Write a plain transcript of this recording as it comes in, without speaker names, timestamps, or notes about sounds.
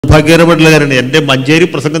ഭാഗ്യകരമായിട്ടുള്ള കാര്യമാണ്. എൻ്റെ മഞ്ചേരി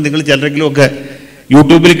പ്രസംഗം നിങ്ങൾ ചിലരെങ്കിലും ഒക്കെ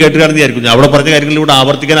യൂട്യൂബിൽ കേട്ടുകാണെന്ന് വിചാരിക്കുന്നു. അവിടെ പറഞ്ഞ കാര്യങ്ങൾ ഇവിടെ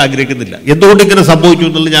ആവർത്തിക്കാൻ ആഗ്രഹിക്കുന്നില്ല. എന്തുകൊണ്ട് ഇങ്ങനെ സംഭവിച്ചു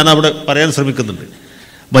എന്നുള്ളത് ഞാൻ അവിടെ പറയാൻ ശ്രമിക്കുന്നുണ്ട്.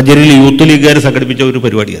 മഞ്ചേരിയിൽ യൂത്ത് ലീഗുകാർ സംഘടിപ്പിച്ച ഒരു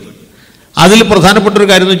പരിപാടിയാണ്. അതിൽ പ്രധാനപ്പെട്ട ഒരു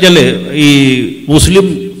കാര്യം എന്ന് വെച്ചാൽ ഈ മുസ്ലിം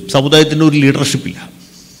സമുദായത്തിൻ്റെ ഒരു ലീഡർഷിപ്പില്ല.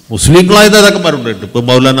 മുസ്ലിങ്ങളായ നേതാക്കന്മാരുണ്ടായിട്ടുണ്ട്. ഇപ്പോൾ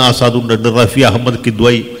മൗലാന ആസാദ് ഉണ്ടായിട്ടുണ്ട്, റഫി അഹമ്മദ്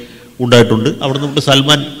കിദ്വായി ഉണ്ടായിട്ടുണ്ട്. അവിടെ നമ്മുടെ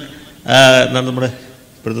സൽമാൻ എന്താണ് നമ്മുടെ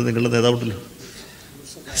ഇപ്പോഴത്തെ നിങ്ങളുടെ നേതാവുണ്ടല്ലോ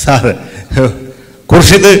സാറ്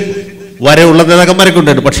ഖുർഷിദ് വരെയുള്ള നേതാക്കന്മാരൊക്കെ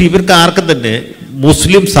ഉണ്ടായിരുന്നു. പക്ഷേ ഇവർക്ക് ആർക്കും തന്നെ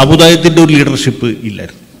മുസ്ലിം സമുദായത്തിൻ്റെ ഒരു ലീഡർഷിപ്പ്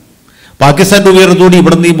ഇല്ലായിരുന്നു. പാകിസ്ഥാൻ ഉയർന്നതോടെ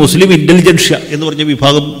ഇവിടെ നിന്ന് ഈ മുസ്ലിം ഇൻ്റലിജൻഷ്യ എന്ന് പറഞ്ഞ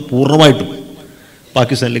വിഭാഗം പൂർണ്ണമായിട്ടും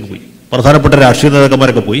പാകിസ്ഥാനിലേക്ക് പോയി. പ്രധാനപ്പെട്ട രാഷ്ട്രീയ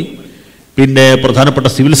നേതാക്കന്മാരൊക്കെ പോയി. പിന്നെ പ്രധാനപ്പെട്ട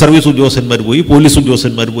സിവിൽ സർവീസ് ഉദ്യോഗസ്ഥന്മാർ പോയി, പോലീസ്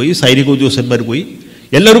ഉദ്യോഗസ്ഥന്മാർ പോയി, സൈനിക ഉദ്യോഗസ്ഥന്മാർ പോയി,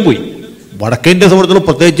 എല്ലാവരും പോയി. വടക്കേ ഇന്ത്യ സംബന്ധിച്ചിടത്തോളം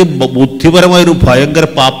പ്രത്യേകിച്ച് ബുദ്ധിപരമായൊരു ഭയങ്കര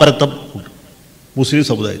പാപ്പരത്വം ഉണ്ട് മുസ്ലിം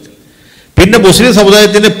സമുദായത്തിൽ. പിന്നെ മുസ്ലിം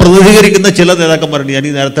സമുദായത്തിനെ പ്രതിനിധീകരിക്കുന്ന ചില നേതാക്കന്മാരുണ്ട്. ഞാൻ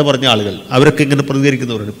ഈ നേരത്തെ പറഞ്ഞ ആളുകൾ, അവരൊക്കെ ഇങ്ങനെ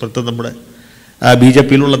പ്രതിനിധീകരിക്കുന്നവരുണ്ട്. ഇപ്പോഴത്തെ നമ്മുടെ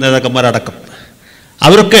BJPയിലുള്ള നേതാക്കന്മാരടക്കം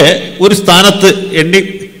അവരൊക്കെ ഒരു സ്ഥാനത്ത് എണ്ണി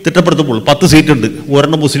തിട്ടപ്പെടുത്തുമ്പോൾ 10 സീറ്റുണ്ട്,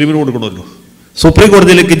 ഒരെണ്ണം മുസ്ലിമിന് കൊടുക്കണമല്ലോ. സുപ്രീം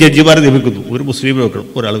കോടതിയിലേക്ക് ജഡ്ജിമാരെ നിയമിക്കുന്നു, ഒരു മുസ്ലിമിനെ വെക്കണം,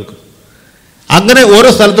 ഒരാൾ വെക്കണം. അങ്ങനെ ഓരോ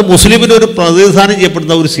സ്ഥലത്തും മുസ്ലിമിന് ഒരു പ്രതിനിധാനം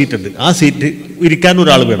ചെയ്യപ്പെടുന്ന ഒരു സീറ്റുണ്ട്. ആ സീറ്റ് ഇരിക്കാൻ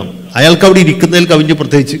ഒരാൾ വേണം. അയാൾക്ക് അവിടെ ഇരിക്കുന്നതിൽ കവിഞ്ഞ്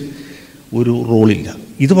പ്രത്യേകിച്ച് ഒരു റോളില്ല.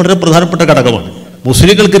 ഇത് വളരെ പ്രധാനപ്പെട്ട ഘടകമാണ്.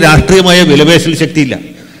 മുസ്ലിങ്ങൾക്ക് രാഷ്ട്രീയമായ വിലപേശൽ ശക്തിയില്ല,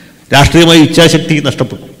 രാഷ്ട്രീയമായ ഇച്ഛാശക്തി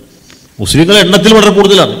നഷ്ടപ്പെട്ടു. മുസ്ലിങ്ങൾ എണ്ണത്തിൽ വളരെ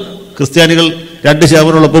കൂടുതലാണ്. ക്രിസ്ത്യാനികൾ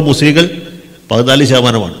 2% മുസ്ലിങ്ങൾ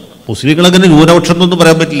 14%. മുസ്ലിങ്ങൾ അങ്ങനെ ന്യൂനപക്ഷം എന്നൊന്നും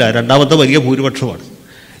പറയാൻ പറ്റില്ല, രണ്ടാമത്തെ വലിയ ഭൂരിപക്ഷമാണ്.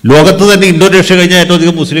 ലോകത്ത് തന്നെ ഇന്തോനേഷ്യ കഴിഞ്ഞാൽ ഏറ്റവും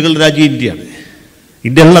അധികം മുസ്ലിങ്ങളുടെ രാജ്യം ഇന്ത്യയാണ്.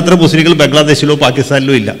 ഇന്ത്യയിലുള്ള അത്ര മുസ്ലിങ്ങൾ ബംഗ്ലാദേശിലോ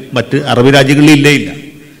പാകിസ്ഥാനിലോ ഇല്ല, മറ്റ് അറബ് രാജ്യങ്ങളിലും ഇല്ല.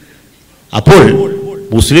 അപ്പോൾ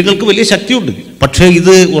മുസ്ലിങ്ങൾക്ക് വലിയ ശക്തിയുണ്ട്. പക്ഷേ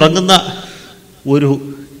ഇത്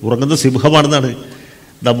ഉറങ്ങുന്ന സിംഹമാണെന്നാണ്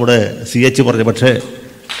നമ്മുടെ CH പറഞ്ഞത്. പക്ഷേ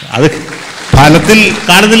അത് ഫലത്തിൽ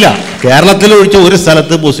കാണുന്നില്ല. കേരളത്തിൽ ഒഴിച്ച ഒരു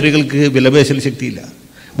സ്ഥലത്ത് മുസ്ലിങ്ങൾക്ക് വിലപേശൽ ശക്തിയില്ല,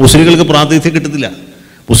 മുസ്ലിങ്ങൾക്ക് പ്രാതിനിധ്യം കിട്ടുന്നില്ല.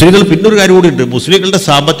 മുസ്ലിങ്ങൾ പിന്നൊരു കാര്യം കൂടിയുണ്ട്. മുസ്ലിങ്ങളുടെ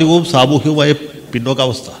സാമ്പത്തികവും സാമൂഹികവുമായ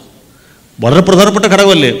പിന്നോക്കാവസ്ഥ വളരെ പ്രധാനപ്പെട്ട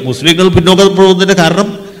ഘടകമല്ലേ. മുസ്ലിങ്ങൾ പിന്നോക്കം പോകുന്നതിൻ്റെ കാരണം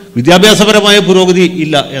വിദ്യാഭ്യാസപരമായ പുരോഗതി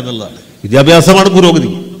ഇല്ല എന്നുള്ളതാണ്. വിദ്യാഭ്യാസമാണ് പുരോഗതി.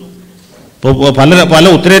 ഇപ്പോൾ പല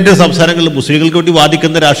ഉത്തരേന്ത്യൻ സംസ്ഥാനങ്ങളിൽ മുസ്ലിങ്ങൾക്ക് വേണ്ടി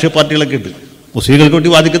വാദിക്കുന്ന രാഷ്ട്രീയ പാർട്ടികളൊക്കെ ഉണ്ട്. മുസ്ലിങ്ങൾക്ക്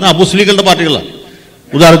വേണ്ടി വാദിക്കുന്ന അമുസ്ലിങ്ങളുടെ പാർട്ടികളാണ്.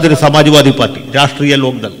 ഉദാഹരണത്തിന് സമാജ്വാദി പാർട്ടി, രാഷ്ട്രീയ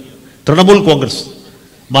ലോക്ദൾ, തൃണമൂൽ കോൺഗ്രസ്,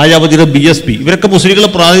 മായാവതിയുടെ BSP, ഇവരൊക്കെ മുസ്ലിങ്ങളെ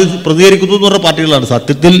പ്രതികരിക്കുന്നു എന്ന് പറഞ്ഞ പാർട്ടികളാണ്.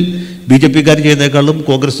 സത്യത്തിൽ BJPക്കാർ ചെയ്യുന്നതിനേക്കാളും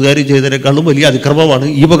കോൺഗ്രസ്സുകാർ ചെയ്യുന്നതിനേക്കാളും വലിയ അതിക്രമമാണ്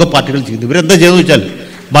ഈ വക പാർട്ടികൾ ചെയ്യുന്നത്. ഇവരെന്താ ചെയ്യുന്നത് വെച്ചാൽ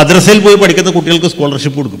മദ്രസയിൽ പോയി പഠിക്കുന്ന കുട്ടികൾക്ക്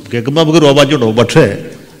സ്കോളർഷിപ്പ് കൊടുക്കും. കേൾക്കുമ്പോൾ നമുക്ക് രോമാഞ്ചം ഉണ്ടാവും. പക്ഷേ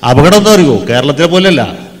അപകടം എന്താ അറിയുമോ? കേരളത്തിലെ പോലെയല്ല.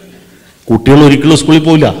 കുട്ടികൾ ഒരിക്കലും സ്കൂളിൽ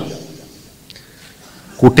പോയില്ല.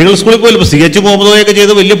 കുട്ടികൾ സ്കൂളിൽ പോയില്ല. ഇപ്പോൾ CH മുഹമ്മദ് കോയൊക്കെ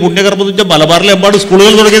ചെയ്ത് വലിയ പുണ്യകർമ്മം എന്ന് വെച്ചാൽ മലബാറിലെ എമ്പാട്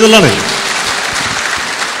സ്കൂളുകൾ തുടങ്ങിയതുള്ളതാണ്.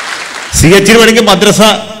 CHന് വേണമെങ്കിൽ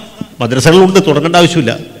മദ്രസകളുണ്ട്, തുടങ്ങേണ്ട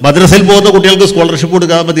ആവശ്യമില്ല. മദ്രസയിൽ പോകുന്ന കുട്ടികൾക്ക് സ്കോളർഷിപ്പ്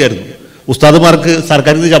കൊടുക്കാൻ മതിയായിരുന്നു. ഉസ്താദുമാർക്ക്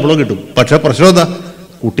സർക്കാരിൽ നിന്ന് ശമ്പളം കിട്ടും. പക്ഷേ പ്രശ്നം എന്താ?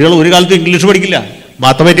 കുട്ടികൾ ഒരു കാലത്ത് ഇംഗ്ലീഷ് പഠിക്കില്ല,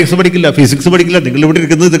 മാത്തമാറ്റിക്സ് പഠിക്കില്ല, ഫിസിക്സ് പഠിക്കില്ല. നിങ്ങളിവിടെ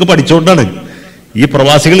ഇരിക്കുന്നത് ഇതൊക്കെ പഠിച്ചുകൊണ്ടാണ്. ഈ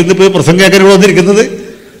പ്രവാസികൾ ഇന്നിപ്പോൾ പ്രസംഗിക്കാൻ ഇവിടെ വന്നിരിക്കുന്നത്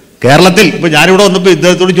കേരളത്തിൽ. ഇപ്പോൾ ഞാനിവിടെ വന്നപ്പോൾ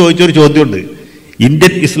ഇദ്ദേഹത്തോട് ചോദിച്ചൊരു ചോദ്യമുണ്ട്.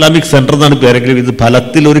 ഇന്ത്യൻ ഇസ്ലാമിക് സെൻറ്റർ എന്നാണ് പേരെങ്കിലും ഇത്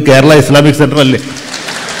ഫലത്തിൽ ഒരു കേരള ഇസ്ലാമിക് സെൻറ്റർ അല്ലേ?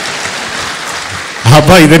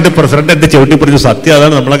 അപ്പം ഇതിൻ്റെ പ്രസിഡന്റ് എൻ്റെ ചവിട്ടി പറഞ്ഞു, സത്യം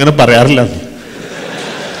അതാണ്, നമ്മളങ്ങനെ പറയാറില്ല.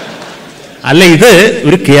 അല്ല, ഇത്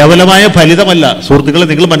ഒരു കേവലമായ ഫലിതമല്ല സുഹൃത്തുക്കളെ.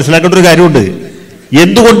 നിങ്ങൾ മനസ്സിലാക്കേണ്ട ഒരു കാര്യമുണ്ട്.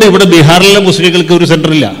 എന്തുകൊണ്ട് ഇവിടെ ബീഹാറിലെ മുസ്ലിങ്ങൾക്ക് ഒരു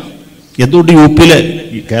സെൻറ്ററില്ല? എന്തുകൊണ്ട് UPയിലെ,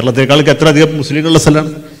 കേരളത്തെക്കാൾക്ക് എത്ര അധികം മുസ്ലിങ്ങളുള്ള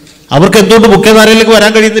സ്ഥലമാണ്, അവർക്ക് എന്തുകൊണ്ട് മുഖ്യധാരയിലേക്ക്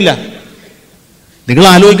വരാൻ കഴിയുന്നില്ല? നിങ്ങൾ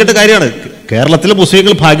ആലോചിക്കേണ്ട കാര്യമാണ്. കേരളത്തിലെ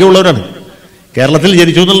മുസ്ലിങ്ങൾ ഭാഗ്യമുള്ളവരാണ്. കേരളത്തിൽ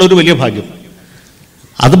ജനിച്ചു എന്നുള്ള ഒരു വലിയ ഭാഗ്യം.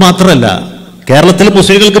 അതുമാത്രമല്ല, കേരളത്തിലെ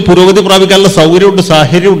മുസ്ലിങ്ങൾക്ക് പുരോഗതി പ്രാപിക്കാനുള്ള സൗകര്യമുണ്ട്,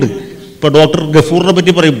 സാഹചര്യമുണ്ട്. ഇപ്പോൾ ഡോക്ടർ ഗഫൂറിനെ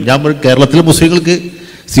പറ്റി പറയും. ഞാൻ കേരളത്തിലെ മുസ്ലിങ്ങൾക്ക്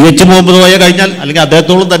CH മുഹമ്മദ് കോയ കഴിഞ്ഞാൽ അല്ലെങ്കിൽ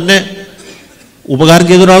അദ്ദേഹത്തോളം തന്നെ ഉപകാരം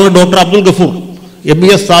ചെയ്ത ഒരാളാണ് ഡോക്ടർ അബ്ദുൽ ഗഫൂർ,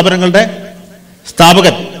 MBS സ്ഥാപനങ്ങളുടെ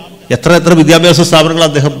സ്ഥാപകൻ. എത്ര വിദ്യാഭ്യാസ സ്ഥാപനങ്ങൾ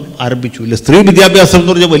അദ്ദേഹം ആരംഭിച്ചു ഇല്ല. സ്ത്രീ വിദ്യാഭ്യാസം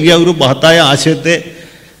എന്ന് പറഞ്ഞാൽ വലിയ ഒരു മഹത്തായ ആശയത്തെ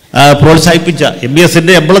പ്രോത്സാഹിപ്പിച്ച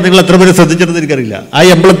MBSന്റെ എംബ്ലം നിങ്ങൾ എത്ര പേര് ശ്രദ്ധിച്ചിട്ടുണ്ടെന്ന് എനിക്കറിയില്ല. ആ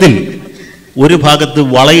എംബ്ലത്തിൽ ഒരു ഭാഗത്ത്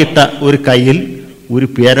വളയിട്ട ഒരു കയ്യിൽ ഒരു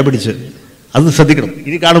പേന പിടിച്ച്, അത് ശ്രദ്ധിക്കണം.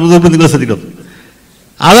 ഇനി കാണുമ്പോൾ നിങ്ങൾ ശ്രദ്ധിക്കണം.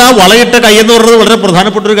 അത് ആ വളയിട്ട കൈ എന്ന് പറയുന്നത് വളരെ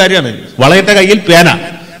പ്രധാനപ്പെട്ട ഒരു കാര്യമാണ്. വളയിട്ട കയ്യിൽ പേന,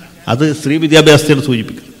 അത് സ്ത്രീ വിദ്യാഭ്യാസത്തെയാണ്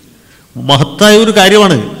സൂചിപ്പിക്കുന്നത്. മഹത്തായ ഒരു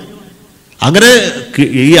കാര്യമാണ്. അങ്ങനെ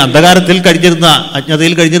ഈ അന്ധകാരത്തിൽ കഴിഞ്ഞിരുന്ന,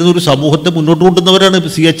 അജ്ഞതയിൽ കഴിഞ്ഞിരുന്ന ഒരു സമൂഹത്തെ മുന്നോട്ട് കൊണ്ടുവന്നവരാണ്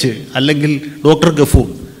CH അല്ലെങ്കിൽ ഡോക്ടർ ഗഫൂർ.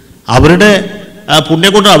 അവരുടെ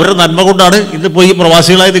പുണ്യം കൊണ്ട്, അവരുടെ നന്മ കൊണ്ടാണ് ഇന്നിപ്പോൾ ഈ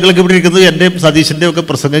പ്രവാസികളായി നിങ്ങൾക്ക് ഇവിടെ ഇരിക്കുന്നത്, എൻ്റെയും സതീശൻ്റെയും ഒക്കെ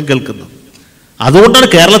പ്രസംഗം കേൾക്കുന്നത്. അതുകൊണ്ടാണ്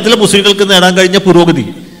കേരളത്തിലെ മുസ്ലിങ്ങൾക്ക് നേടാൻ കഴിഞ്ഞ പുരോഗതി.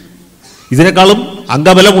 ഇതിനേക്കാളും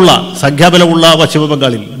അംഗബലമുള്ള, സംഖ്യാബലമുള്ള പശ്ചിമ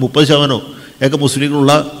ബംഗാളിൽ 30% ഒക്കെ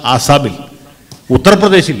മുസ്ലിങ്ങളുള്ള ആസാമിൽ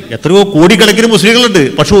ഉത്തർപ്രദേശിൽ എത്രയോ കോടിക്കണക്കിന് മുസ്ലിങ്ങളുണ്ട്,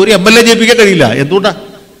 പക്ഷെ ഒരു MLA ജയിപ്പിക്കാൻ കഴിയില്ല. എന്തുകൊണ്ടാ?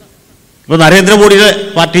 ഇപ്പൊ നരേന്ദ്രമോദിയുടെ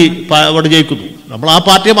പാർട്ടി അവിടെ ജയിക്കുന്നു, നമ്മൾ ആ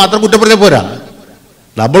പാർട്ടിയെ മാത്രം കുറ്റപ്പെടുത്തിയാൽ പോരാ.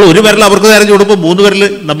 നമ്മൾ ഒരു വിരൽ അവർക്ക് നേരം ചൂടുമ്പോൾ 3 വിരൽ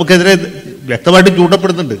നമുക്കെതിരെ വ്യക്തമായിട്ട്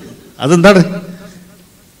ചൂണ്ടപ്പെടുന്നുണ്ട്. അതെന്താണ്?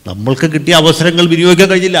 നമ്മൾക്ക് കിട്ടിയ അവസരങ്ങൾ വിനിയോഗിക്കാൻ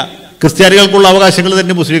കഴിഞ്ഞില്ല. ക്രിസ്ത്യാനികൾക്കുള്ള അവകാശങ്ങൾ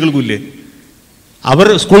തന്നെ മുസ്ലിങ്ങൾക്കും ഇല്ലേ? അവർ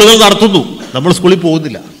സ്കൂളുകൾ നടത്തുന്നു, നമ്മൾ സ്കൂളിൽ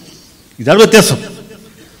പോകുന്നില്ല. ഇതാണ് വ്യത്യാസം.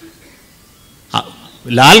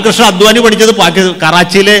 ലാൽ കൃഷ്ണ അദ്വാനി പഠിച്ചത്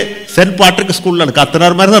കറാച്ചിയിലെ സെന്റ് പാട്രിക് സ്കൂളിലാണ്,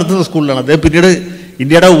 ഖത്തനാർമാർ നടത്തുന്ന സ്കൂളിലാണ്. അദ്ദേഹം പിന്നീട്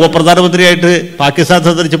ഇന്ത്യയുടെ ഉപപ്രധാനമന്ത്രിയായിട്ട് പാകിസ്ഥാൻ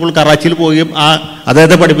സന്ദർശിച്ചപ്പോൾ കറാച്ചിയിൽ പോവുകയും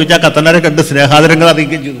അദ്ദേഹത്തെ പഠിപ്പിച്ച ഖത്തനാരെ കണ്ട് സ്നേഹാദരങ്ങൾ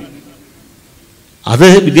അറിയിക്കുകയും ചെയ്തു. അത്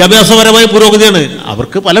വിദ്യാഭ്യാസപരമായ പുരോഗതിയാണ്.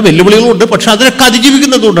 അവർക്ക് പല വെല്ലുവിളികളുണ്ട്, പക്ഷെ അതിനൊക്കെ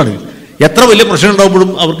അതിജീവിക്കുന്നതുകൊണ്ടാണ്. എത്ര വലിയ പ്രശ്നം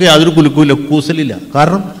ഉണ്ടാകുമ്പോഴും അവർക്ക് യാതൊരു കുലുക്കൂല, കൂസലില്ല.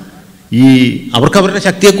 കാരണം അവർക്ക് അവരുടെ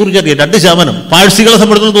ശക്തിയെക്കുറിച്ച് അറിയാം. 2% പാഴ്സികളെ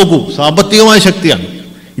സംബന്ധിച്ച് നോക്കൂ, സാമ്പത്തികമായ ശക്തിയാണ്.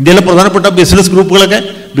 ഇന്ത്യയിലെ പ്രധാനപ്പെട്ട ബിസിനസ് ഗ്രൂപ്പുകളൊക്കെ,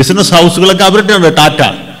 ബിസിനസ് ഹൗസുകളൊക്കെ അവരുടെയാണ്. ടാറ്റ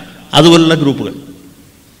അതുപോലുള്ള ഗ്രൂപ്പുകൾ.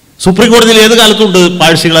 സുപ്രീം കോടതിയിൽ ഏത് കാലത്തുണ്ട്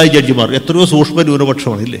പാഴ്സികളായ ജഡ്ജിമാർ? എത്രയോ സൂക്ഷ്മ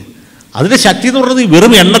ന്യൂനപക്ഷമാണ് ഇല്ലേ? അതിന്റെ ശക്തി എന്ന് പറയുന്നത്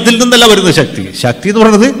വെറും എണ്ണത്തിൽ നിന്നല്ല വരുന്ന ശക്തി. ശക്തി എന്ന്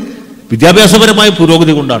പറയുന്നത് വിദ്യാഭ്യാസപരമായ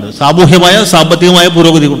പുരോഗതി കൊണ്ടാണ്, സാമൂഹ്യമായ സാമ്പത്തികമായ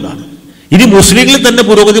പുരോഗതി കൊണ്ടാണ്. ഇനി മുസ്ലിങ്ങളിൽ തന്നെ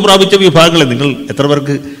പുരോഗതി പ്രാപിച്ച വിഭാഗങ്ങളെ നിങ്ങൾ എത്ര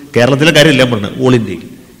പേർക്ക്, കേരളത്തിലെ കാര്യമില്ല പറഞ്ഞത്, ഓൾ ഇന്ത്യയിൽ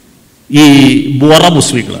ഈ ബോറ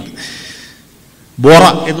മുസ്ലിങ്ങളാണ്. ബോറ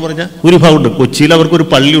എന്ന് പറഞ്ഞാൽ ഒരു വിഭാഗമുണ്ട്. കൊച്ചിയിൽ അവർക്കൊരു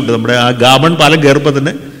പള്ളിയുണ്ട്, നമ്മുടെ ആ ഗാമൺ പാലം കയറുമ്പോൾ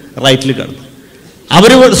തന്നെ റൈറ്റിൽ കാണുന്നത്.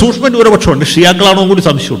 അവർ സൂക്ഷ്മ ന്യൂനപക്ഷമുണ്ട്. ഷിയാക്കളാണോ കൂടി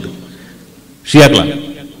സംശയമുണ്ട്. ഷിയാക്കളാണ്.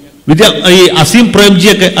 ഈ അസീം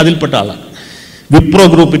പ്രേംജിയൊക്കെ അതിൽപ്പെട്ട ആളാണ്, വിപ്രോ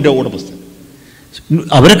ഗ്രൂപ്പിന്റെ ഉടമസ്ഥൻ.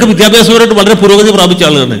 അവരൊക്കെ വിദ്യാഭ്യാസപരമായിട്ട് വളരെ പുരോഗതി പ്രാപിച്ച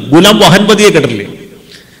ആളുകളാണ്. ഗുലാം വഹൻപതിയെ കേട്ടില്ലേ?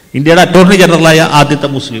 ഇന്ത്യയുടെ അറ്റോർണി ജനറലായ ആദ്യത്തെ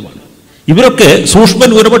മുസ്ലിമാണ്. ഇവരൊക്കെ സൂക്ഷ്മ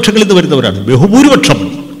ന്യൂനപക്ഷങ്ങളിൽ നിന്ന് വരുന്നവരാണ്. ബഹുഭൂരിപക്ഷം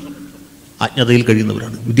അജ്ഞതയിൽ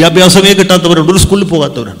കഴിയുന്നവരാണ്, വിദ്യാഭ്യാസമേ കിട്ടാത്തവരുണ്ട്, ഒരു സ്കൂളിൽ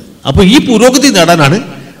പോകാത്തവരാണ്. അപ്പോൾ ഈ പുരോഗതി നേടാനാണ്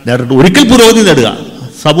നേടേണ്ടത്. ഒരിക്കൽ പുരോഗതി നേടുക,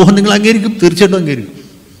 സമൂഹം നിങ്ങൾ അംഗീകരിക്കും, തീർച്ചയായിട്ടും അംഗീകരിക്കും.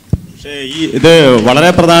 പക്ഷേ ഇത് വളരെ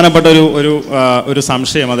പ്രധാനപ്പെട്ട ഒരു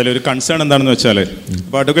സംശയം, അതിലൊരു കൺസേൺ എന്താണെന്ന് വെച്ചാൽ,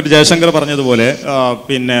 ഇപ്പോൾ അഡ്വക്കേറ്റ് ജയശങ്കർ പറഞ്ഞതുപോലെ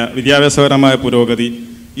പിന്നെ വിദ്യാഭ്യാസപരമായ പുരോഗതി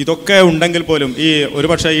ഇതൊക്കെ ഉണ്ടെങ്കിൽ പോലും ഈ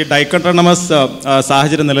ഒരുപക്ഷെ ഈ ഡൈക്കോട്ടോണമസ്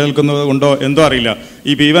സാഹചര്യം നിലനിൽക്കുന്നത് കൊണ്ടോ എന്തോ അറിയില്ല.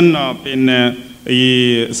 ഈവൻ പിന്നെ ഈ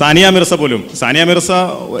സാനിയ മിർസ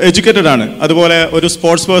എഡ്യൂക്കേറ്റഡ് ആണ്, അതുപോലെ ഒരു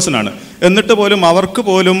സ്പോർട്സ് പേഴ്സൺ ആണ്. എന്നിട്ട് പോലും അവർക്ക്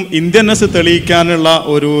പോലും ഇന്ത്യൻനെസ് തെളിയിക്കാനുള്ള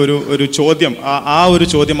ഒരു ചോദ്യം, ആ ഒരു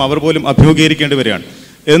ചോദ്യം അവർ പോലും അഭിമുഖീകരിക്കേണ്ടി വരികയാണ്.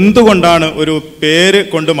 എന്തുകൊണ്ടാണ് ഒരു പേര്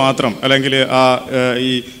കൊണ്ട് മാത്രം, അല്ലെങ്കിൽ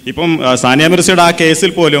ഇപ്പം സാനിയ മിർസയുടെ ആ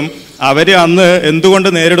കേസിൽ പോലും അവർ അന്ന് എന്തുകൊണ്ട്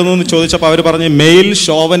നേരിടുന്നു എന്ന് ചോദിച്ചപ്പോൾ അവർ പറഞ്ഞ് മെയിൽ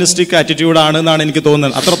ഷോവനിസ്റ്റിക് ആറ്റിറ്റ്യൂഡാണ് എന്നാണ് എനിക്ക്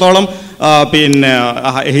തോന്നുന്നത്. അത്രത്തോളം പിന്നെ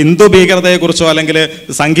ഹിന്ദു ഭീകരതയെക്കുറിച്ചോ അല്ലെങ്കിൽ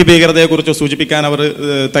സംഘി ഭീകരതയെക്കുറിച്ചോ സൂചിപ്പിക്കാൻ അവർ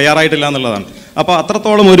തയ്യാറായിട്ടില്ല എന്നുള്ളതാണ്. അപ്പോൾ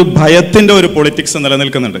അത്രത്തോളം ഒരു ഭയത്തിൻ്റെ ഒരു പൊളിറ്റിക്സ്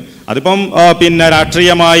നിലനിൽക്കുന്നുണ്ട്. അതിപ്പം പിന്നെ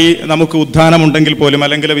രാഷ്ട്രീയമായി നമുക്ക് ഉത്ഥാനമുണ്ടെങ്കിൽ പോലും,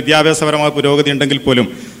 അല്ലെങ്കിൽ വിദ്യാഭ്യാസപരമായ പുരോഗതി ഉണ്ടെങ്കിൽ പോലും,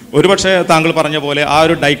 ഒരുപക്ഷെ താങ്കൾ പറഞ്ഞ പോലെ ആ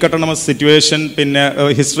ഒരു ഡൈക്കോട്ടോണമസ് സിറ്റുവേഷൻ പിന്നെ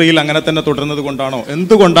ഹിസ്റ്ററിയിൽ അങ്ങനെ തന്നെ തുടരുന്നത് കൊണ്ടാണോ,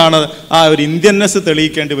 എന്തുകൊണ്ടാണ് ആ ഒരു ഇന്ത്യൻനെസ്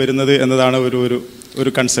തെളിയിക്കേണ്ടി വരുന്നത് എന്നതാണ് ഒരു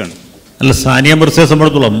കൺസേൺ. അല്ല, സാനിയ മിർസയെ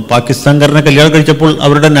സംബന്ധിച്ചിടത്തോളം പാകിസ്ഥാൻകാരനെ കല്യാണം കഴിച്ചപ്പോൾ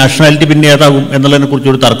അവരുടെ നാഷണാലിറ്റി പിന്നെ ഏതാകും എന്നുള്ളതിനെ കുറിച്ച്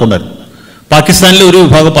ഒരു തർക്കമുണ്ടായിരുന്നു. പാകിസ്ഥാനിലെ ഒരു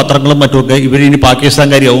വിഭാഗം പത്രങ്ങളും മറ്റുമൊക്കെ ഇവരിനി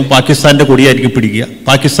പാകിസ്ഥാൻകാരിയാവും, പാകിസ്ഥാന്റെ കൊടിയായിരിക്കും പിടിക്കുക,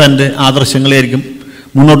 പാകിസ്ഥാന്റെ ആദർശങ്ങളെയായിരിക്കും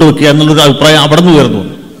മുന്നോട്ട് വെക്കുക എന്നുള്ളൊരു അഭിപ്രായം അവിടെ നിന്ന് ഉയർന്നു.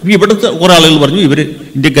 ഇവിടുത്തെ കുറേ ആളുകൾ പറഞ്ഞു ഇവർ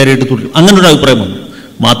ഇന്ത്യക്കാരായിട്ട് തുടരും, അങ്ങനൊരു അഭിപ്രായം വന്നു.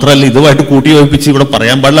 മാത്രമല്ല, ഇതുമായിട്ട് കൂട്ടിയോജിപ്പിച്ച് ഇവിടെ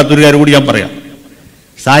പറയാൻ പാടില്ലാത്തൊരു കാര്യം കൂടി ഞാൻ പറയാം.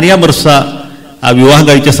 സാനിയ മിർസ വിവാഹം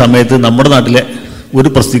കഴിച്ച സമയത്ത് നമ്മുടെ നാട്ടിലെ ഒരു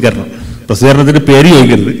പ്രസിദ്ധീകരണത്തിൻ്റെ പേര്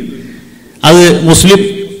ചോദിക്കരുത്, അത് മുസ്ലിം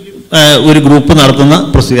ഒരു ഗ്രൂപ്പ് നടത്തുന്ന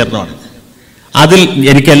പ്രസിദ്ധീകരണമാണ്. അതിൽ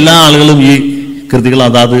എനിക്ക് എല്ലാ ആളുകളും ഈ കൃതികൾ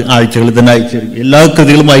അതാത് ആഴ്ചകളിൽ തന്നെ അയച്ചു തരും. എല്ലാ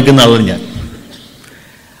കൃതികളും വായിക്കുന്ന ആളാണ് ഞാൻ.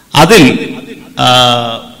 അതിൽ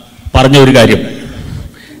പറഞ്ഞ ഒരു കാര്യം,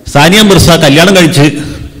 സാനിയ മിർസ കല്യാണം കഴിച്ച്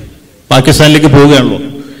പാകിസ്ഥാനിലേക്ക് പോവുകയാണല്ലോ,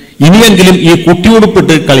 ഇനിയെങ്കിലും ഈ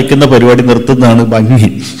കുട്ടിയുടുപ്പിട്ട് കളിക്കുന്ന പരിപാടി നിർത്തുന്നതാണ് ഭംഗി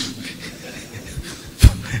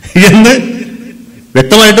എന്ന്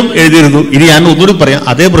വ്യക്തമായിട്ടും എഴുതിയിരുന്നു. ഇനി ഞാൻ ഒന്നുകൂടി പറയാം,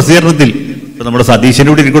 അതേ പ്രസിദ്ധീകരണത്തിൽ നമ്മുടെ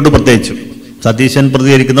സതീശനോട് ഇരിക്കൊണ്ട് പ്രത്യേകിച്ചു, സതീശൻ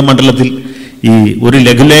പ്രതികരിക്കുന്ന മണ്ഡലത്തിൽ ഈ ഒരു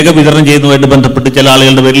ലഘുലേഖ വിതരണം ചെയ്യുന്നതുമായിട്ട് ബന്ധപ്പെട്ട് ചില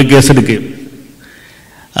ആളുകളുടെ പേരിൽ കേസെടുക്കുകയും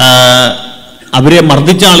അവരെ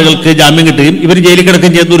മർദ്ദിച്ച ആളുകൾക്ക് ജാമ്യം കിട്ടുകയും ഇവർ ജയിലിൽ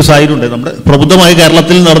കിടക്കുകയും ചെയ്യുന്ന ഒരു സാഹചര്യം ഉണ്ട്. നമ്മുടെ പ്രബുദ്ധമായ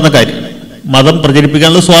കേരളത്തിൽ നടന്ന കാര്യം. മതം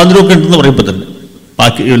പ്രചരിപ്പിക്കാനുള്ള സ്വാതന്ത്ര്യമൊക്കെ ഉണ്ടെന്ന് പറയുമ്പോൾ തന്നെ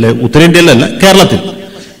ഉത്തരേന്ത്യയിലല്ല, കേരളത്തിൽ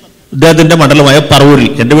അദ്ദേഹത്തിന്റെ മണ്ഡലമായ പറവൂരിൽ,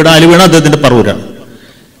 എൻ്റെ വീട് ആലുവയാണ്, അദ്ദേഹത്തിന്റെ പറവൂരാണ്.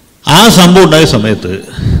 ആ സംഭവം ഉണ്ടായ സമയത്ത്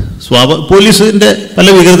പോലീസിന്റെ പല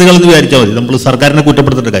വികൃതികളെന്ന് വിചാരിച്ചാൽ മതി, നമ്മൾ സർക്കാരിനെ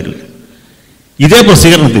കുറ്റപ്പെടുത്തേണ്ട കാര്യമില്ല. ഇതേ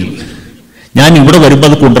പ്രസിദ്ധീകരണത്തിൽ ഞാൻ ഇവിടെ വരുമ്പോൾ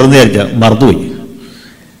അത് കൊണ്ടുവന്ന് വിചാരിച്ചാൽ മറന്നുപോയി.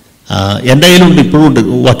 എൻ്റെ കയ്യിലുണ്ട്, ഇപ്പോഴും ഉണ്ട്,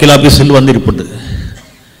 വക്കീൽ ഓഫീസിൽ വന്നിരിപ്പുണ്ട്.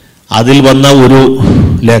 അതിൽ വന്ന ഒരു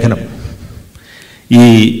ലേഖനം ഈ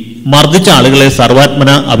മർദ്ദിച്ച ആളുകളെ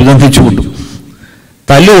സർവാത്മന അഭിനന്ദിച്ചുകൊണ്ടും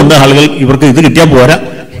തല്ലുകൊണ്ട് ആളുകൾ ഇവർക്ക് ഇത് കിട്ടിയാൽ പോരാ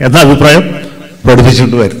എന്ന അഭിപ്രായം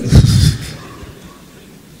പഠിപ്പിച്ചുകൊണ്ട് വരുന്നു.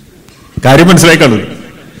 കാര്യം മനസ്സിലായി കാണുന്നു.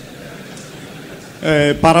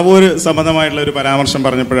 പറവൂർ സംബന്ധമായിട്ടുള്ള ഒരു പരാമർശം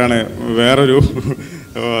പറഞ്ഞപ്പോഴാണ് വേറൊരു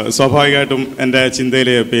സ്വാഭാവികമായിട്ടും എൻ്റെ ചിന്തയിൽ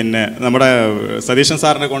പിന്നെ നമ്മുടെ സതീശൻ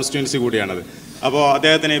സാറിൻ്റെ കോൺസ്റ്റിറ്റ്യുവൻസി കൂടിയാണത്. അപ്പോൾ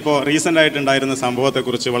അദ്ദേഹത്തിന് ഇപ്പോൾ റീസെൻ്റ് ആയിട്ടുണ്ടായിരുന്ന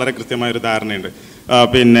സംഭവത്തെക്കുറിച്ച് വളരെ കൃത്യമായൊരു ധാരണയുണ്ട്.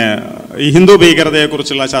 പിന്നെ ഈ ഹിന്ദു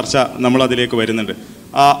ഭീകരതയെക്കുറിച്ചുള്ള ചർച്ച നമ്മളതിലേക്ക് വരുന്നുണ്ട്.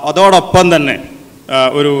 അതോടൊപ്പം തന്നെ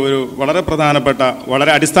ഒരു വളരെ പ്രധാനപ്പെട്ട,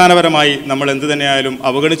 വളരെ അടിസ്ഥാനപരമായി നമ്മൾ എന്ത് തന്നെയായാലും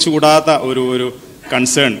അവഗണിച്ചുകൂടാത്ത ഒരു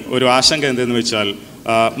കൺസേൺ, ഒരു ആശങ്ക എന്തെന്ന് വെച്ചാൽ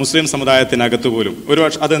മുസ്ലിം സമുദായത്തിനകത്ത് പോലും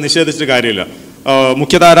അത് നിഷേധിച്ചിട്ട് കാര്യമില്ല.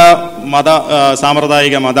 മുഖ്യധാര മത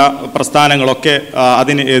സാമ്പ്രദായിക മത പ്രസ്ഥാനങ്ങളൊക്കെ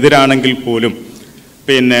അതിന് എതിരാണെങ്കിൽ പോലും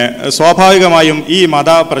പിന്നെ സ്വാഭാവികമായും ഈ മത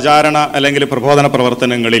പ്രചാരണ അല്ലെങ്കിൽ പ്രബോധന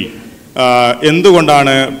പ്രവർത്തനങ്ങളിൽ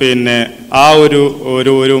എന്തുകൊണ്ടാണ് പിന്നെ ആ ഒരു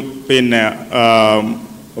പിന്നെ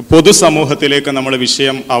പൊതുസമൂഹത്തിലേക്ക് നമ്മൾ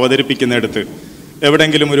വിഷയം അവതരിപ്പിക്കുന്നിടത്ത്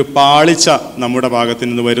എവിടെയെങ്കിലും ഒരു പാളിച്ച നമ്മുടെ ഭാഗത്തു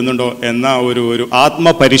നിന്ന് വരുന്നുണ്ടോ എന്ന ഒരു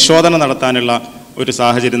ആത്മപരിശോധന നടത്താനുള്ള ഒരു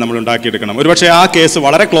സാഹചര്യം നമ്മൾ ഉണ്ടാക്കിയെടുക്കണം. ഒരുപക്ഷെ ആ കേസ്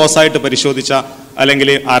വളരെ ക്ലോസ് ആയിട്ട് പരിശോധിച്ച അല്ലെങ്കിൽ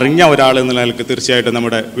അറിഞ്ഞ ഒരാൾ എന്ന നിലക്ക് തീർച്ചയായിട്ടും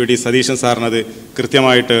നമ്മുടെ വി.ഡി. സതീശൻ സാറിനത്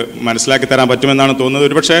കൃത്യമായിട്ട് മനസ്സിലാക്കി തരാൻ പറ്റുമെന്നാണ് തോന്നുന്നത്.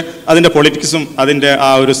 ഒരുപക്ഷെ അതിൻ്റെ പൊളിറ്റിക്സും അതിൻ്റെ ആ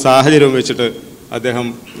ഒരു സാഹചര്യവും വെച്ചിട്ട് അദ്ദേഹം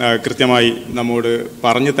കൃത്യമായി നമ്മോട്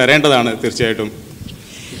പറഞ്ഞു തരേണ്ടതാണ് തീർച്ചയായിട്ടും.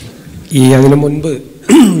 അതിനു മുൻപ്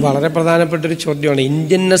വളരെ പ്രധാനപ്പെട്ടൊരു ചോദ്യമാണ്.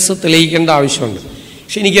 ഇന്ത്യൻനെസ് തെളിയിക്കേണ്ട ആവശ്യമുണ്ട്.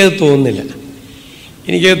 പക്ഷെ എനിക്കത്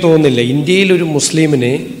തോന്നുന്നില്ല. ഇന്ത്യയിലൊരു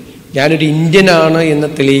മുസ്ലിമിന് ഞാനൊരു ഇന്ത്യനാണ് എന്ന്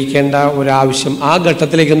തെളിയിക്കേണ്ട ഒരാവശ്യം ആ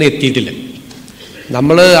ഘട്ടത്തിലേക്കൊന്നും എത്തിയിട്ടില്ല.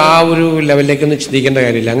 നമ്മൾ ആ ഒരു ലെവലിലേക്കൊന്നും ചിന്തിക്കേണ്ട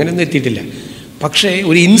കാര്യമില്ല, അങ്ങനെയൊന്നും എത്തിയിട്ടില്ല. പക്ഷേ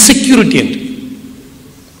ഒരു ഇൻസെക്യൂരിറ്റി ഉണ്ട്,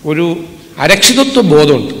 ഒരു അരക്ഷിതത്വ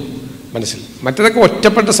ബോധമുണ്ട് മനസ്സിൽ. മറ്റതൊക്കെ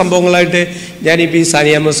ഒറ്റപ്പെട്ട സംഭവങ്ങളായിട്ട് ഞാനിപ്പോൾ ഈ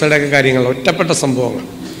സാനിയ മിർസയുടെ ഒക്കെ കാര്യങ്ങൾ ഒറ്റപ്പെട്ട സംഭവങ്ങൾ,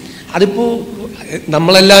 അതിപ്പോൾ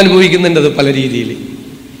നമ്മളെല്ലാം അനുഭവിക്കുന്നുണ്ട്. അത്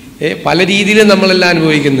പല രീതിയിൽ നമ്മളെല്ലാം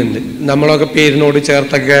അനുഭവിക്കുന്നുണ്ട്. നമ്മളൊക്കെ പേരിനോട്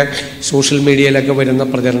ചേർത്തൊക്കെ സോഷ്യൽ മീഡിയയിലൊക്കെ വരുന്ന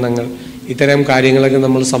പ്രചരണങ്ങൾ, ഇത്തരം കാര്യങ്ങളൊക്കെ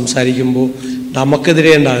നമ്മൾ സംസാരിക്കുമ്പോൾ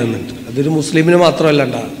നമുക്കെതിരെ ഉണ്ടാകുന്നുണ്ട്. അതൊരു മുസ്ലിമിന് മാത്രമല്ല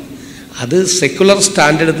ഉണ്ടാകുന്നത്, അത് സെക്കുലർ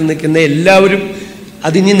സ്റ്റാൻഡ് എടുത്ത് നിൽക്കുന്ന എല്ലാവരും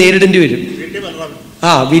അതിനി നേരിടേണ്ടി വരും.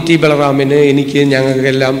 വി ടി ബലറാമിന്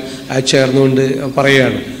ഞങ്ങൾക്കെല്ലാം ചേർന്നുകൊണ്ട്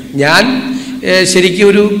പറയുകയാണ്. ഞാൻ ശരിക്കും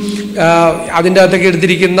ഒരു അതിൻ്റെ അകത്തൊക്കെ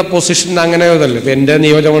എടുത്തിരിക്കുന്ന പൊസിഷൻ അങ്ങനെ ഇതല്ല. ഇപ്പം എൻ്റെ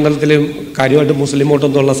നിയോജകമണ്ഡലത്തിൽ കാര്യമായിട്ട് മുസ്ലിം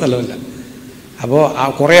വോട്ടൊന്നുമുള്ള സ്ഥലമല്ല. അപ്പോൾ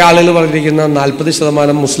കുറേ ആളുകൾ പറഞ്ഞിരിക്കുന്ന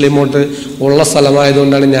 40% മുസ്ലിം വോട്ട് ഉള്ള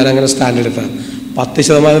സ്ഥലമായതുകൊണ്ടാണ് ഞാൻ അങ്ങനെ സ്റ്റാൻഡ് എടുത്തത്.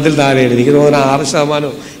 10% താഴെയാണ്. എനിക്ക് തോന്നുന്നത്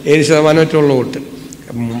 6%, 7% ഉള്ള വോട്ട്.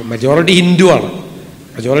 മജോറിറ്റി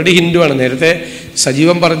ഹിന്ദുവാണ്. നേരത്തെ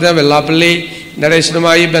സജീവൻ പറഞ്ഞ വെള്ളാപ്പള്ളി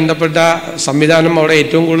നടേശനുമായി ബന്ധപ്പെട്ട സംവിധാനം അവിടെ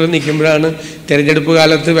ഏറ്റവും കൂടുതൽ നിൽക്കുമ്പോഴാണ് തെരഞ്ഞെടുപ്പ്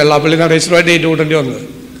കാലത്ത് വെള്ളാപ്പള്ളി നടേശനുമായിട്ട് ഏറ്റുമുട്ടേണ്ടി വന്നത്.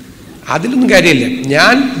 അതിലൊന്നും കാര്യമില്ല.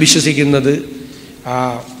 ഞാൻ വിശ്വസിക്കുന്നത്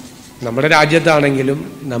നമ്മുടെ രാജ്യത്താണെങ്കിലും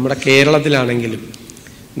നമ്മുടെ കേരളത്തിലാണെങ്കിലും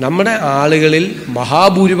നമ്മുടെ ആളുകളിൽ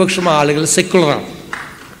മഹാഭൂരിപക്ഷം ആളുകൾ സെക്കുലറാണ്,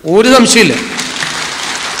 ഒരു സംശയമില്ല.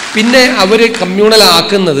 പിന്നെ അവർ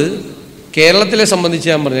കമ്മ്യൂണലാക്കുന്നത് കേരളത്തിലെ സംബന്ധിച്ച്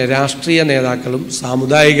ഞാൻ പറഞ്ഞ രാഷ്ട്രീയ നേതാക്കളും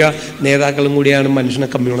സാമുദായിക നേതാക്കളും കൂടിയാണ് മനുഷ്യനെ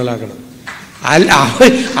കമ്മ്യൂണലാക്കുന്നത്.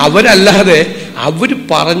 അവരല്ലാതെ അവർ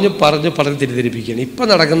പറഞ്ഞ് തിരിതിരിപ്പിക്കുകയാണ്. ഇപ്പം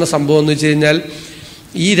നടക്കുന്ന സംഭവം എന്ന് വെച്ച് കഴിഞ്ഞാൽ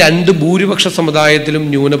ഈ ഭൂരിപക്ഷ സമുദായത്തിലും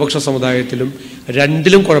ന്യൂനപക്ഷ സമുദായത്തിലും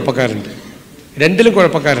രണ്ടിലും കുഴപ്പക്കാരുണ്ട്.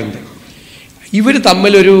 ഇവർ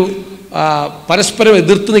തമ്മിലൊരു പരസ്പരം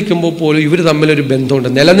എതിർത്ത് നിൽക്കുമ്പോൾ പോലും ഇവർ തമ്മിലൊരു ബന്ധമുണ്ട്,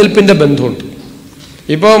 നിലനിൽപ്പിൻ്റെ ബന്ധമുണ്ട്.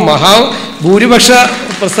 ഇപ്പോൾ ഭൂരിപക്ഷ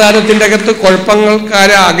പ്രസ്ഥാനത്തിൻ്റെ അകത്ത്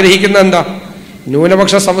കുഴപ്പങ്ങൾക്കാരെ ആഗ്രഹിക്കുന്ന എന്താ?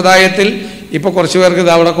 ന്യൂനപക്ഷ സമുദായത്തിൽ ഇപ്പോൾ കുറച്ച് പേർക്ക്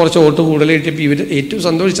അവിടെ കുറച്ച് വോട്ട് കൂടുതൽ കിട്ടിയപ്പോൾ ഇവർ ഏറ്റവും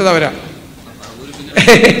സന്തോഷിച്ചത് അവരാ.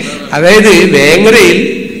 അതായത് വേങ്ങരയിൽ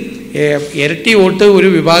ഇരട്ടി വോട്ട് ഒരു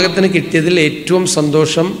വിഭാഗത്തിന് കിട്ടിയതിൽ ഏറ്റവും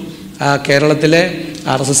സന്തോഷം കേരളത്തിലെ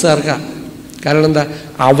RSSകാർക്കാണ്. കാരണം എന്താ?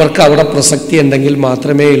 അവർക്ക് അവിടെ പ്രസക്തി ഉണ്ടെങ്കിൽ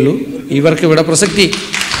മാത്രമേ ഉള്ളൂ ഇവർക്ക് ഇവിടെ പ്രസക്തി.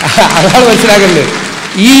 അതാണ് മനസ്സിലാക്കേണ്ടത്.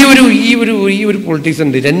 ഈ ഒരു പൊളിറ്റിക്സ്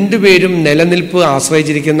ഉണ്ട്. രണ്ടുപേരും നിലനിൽപ്പ്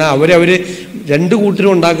ആശ്രയിച്ചിരിക്കുന്ന അവർ രണ്ട് കൂട്ടരും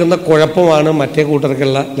ഉണ്ടാക്കുന്ന കുഴപ്പമാണ് മറ്റേ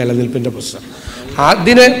കൂട്ടർക്കുള്ള നിലനിൽപ്പിന്റെ പ്രശ്നം.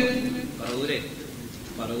 അതിന്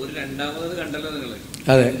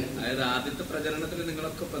അതെ, ആദ്യത്തെ പ്രചരണത്തിൽ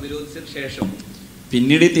നിങ്ങളൊക്കെ പ്രതിരോധിച്ചതിന് ശേഷം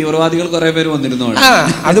പിന്നീട് തീവ്രവാദികൾ കുറെ പേര് വന്നിരുന്നു.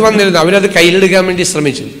 അവരത് കയ്യിലെടുക്കാൻ വേണ്ടി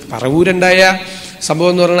ശ്രമിച്ചു. പറവൂരുണ്ടായ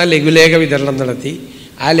സംഭവം എന്ന് പറഞ്ഞാൽ ലഘുലേഖ വിതരണം നടത്തി.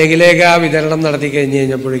 ആ ലഘുലേഖ വിതരണം നടത്തി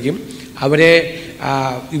കഴിഞ്ഞപ്പോഴേക്കും അവരെ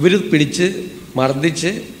ഇവർ പിടിച്ച് മർദ്ദിച്ച്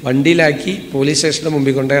വണ്ടിയിലാക്കി പോലീസ് സ്റ്റേഷൻ്റെ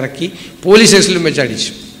മുമ്പിൽ കൊണ്ടിറക്കി പോലീസ് സ്റ്റേഷനിലും വെച്ച്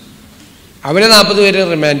അടിച്ചു. അവരെ 40 പേരെ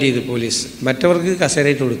റിമാൻഡ് ചെയ്തു പോലീസ്. മറ്റവർക്ക്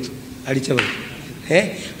കസേരയിട്ട് കൊടുത്തു, അടിച്ചവർ.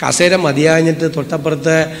 കസേര മതിയാഞ്ഞിട്ട്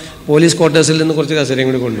തൊട്ടപ്പുറത്തെ പോലീസ് ക്വാർട്ടേഴ്സിൽ നിന്ന് കുറച്ച് കസേരയും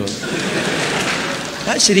കൂടി കൊണ്ടുവന്നു.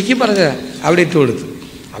 ശരിക്കും പറഞ്ഞതാ, അവിടെ ഇട്ട് കൊടുത്തു.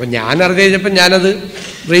 അപ്പം ഞാൻ അറിഞ്ഞു കഴിഞ്ഞപ്പോൾ ഞാനത്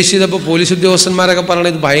റേസ് ചെയ്തപ്പോൾ പോലീസ് ഉദ്യോഗസ്ഥന്മാരൊക്കെ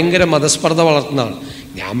പറയണത് ഇത് ഭയങ്കര മതസ്പർദ്ധ വളർത്തുന്നതാണ്.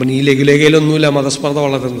 ഞാൻ പറഞ്ഞു ഈ ലഘുലേഖയിലൊന്നുമില്ല മതസ്പർദ്ധ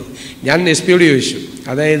വളർത്തുന്നത്. ഞാൻ എസ് പിയോട് ചോദിച്ചു,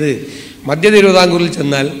 അതായത് മധ്യ തിരുവിതാംകൂറിൽ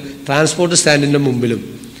ചെന്നാൽ ട്രാൻസ്പോർട്ട് സ്റ്റാൻഡിൻ്റെ മുമ്പിലും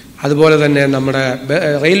അതുപോലെ തന്നെ നമ്മുടെ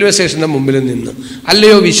റെയിൽവേ സ്റ്റേഷൻ്റെ മുമ്പിലും നിന്ന്,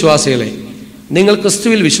 അല്ലയോ വിശ്വാസികളെ, നിങ്ങൾ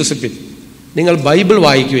ക്രിസ്തുവിൽ വിശ്വസിപ്പിൻ, നിങ്ങൾ ബൈബിൾ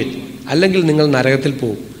വായിക്കുവിൻ, അല്ലെങ്കിൽ നിങ്ങൾ നരകത്തിൽ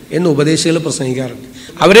പോകും എന്ന് ഉപദേശികൾ പ്രസംഗിക്കാറുണ്ട്.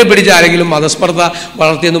 അവരെ പിടിച്ച് ആരെങ്കിലും മതസ്പർദ്ധ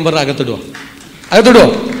വളർത്തിയെന്നും പറഞ്ഞ് അകത്തിടുവോ?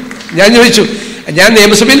 ഞാൻ ചോദിച്ചു, ഞാൻ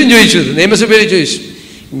നിയമസഭയിലും ചോദിച്ചു.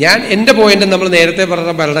 ഞാൻ എൻ്റെ പോയിന്റ് നമ്മൾ നേരത്തെ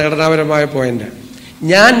പറഞ്ഞ ഭരണഘടനാപരമായ പോയിന്റ്,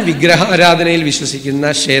 ഞാൻ വിഗ്രഹാരാധനയിൽ വിശ്വസിക്കുന്ന,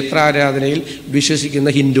 ക്ഷേത്രാരാധനയിൽ വിശ്വസിക്കുന്ന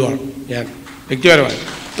ഹിന്ദുവാണ് ഞാൻ വ്യക്തിപരമായി.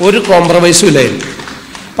 ഒരു കോംപ്രമൈസും ഇല്ലായിരുന്നു.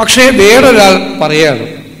 പക്ഷേ വേറൊരാൾ പറയാണ്,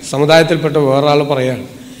 സമുദായത്തിൽപ്പെട്ട വേറൊരാൾ പറയാണ്,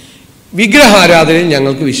 വിഗ്രഹാരാധനയിൽ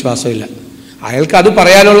ഞങ്ങൾക്ക് വിശ്വാസമില്ല. അയാൾക്ക് അത്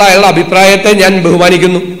പറയാനുള്ള അയാളുടെ അഭിപ്രായത്തെ ഞാൻ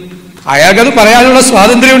ബഹുമാനിക്കുന്നു. അയാൾക്കത് പറയാനുള്ള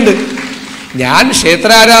സ്വാതന്ത്ര്യമുണ്ട്. ഞാൻ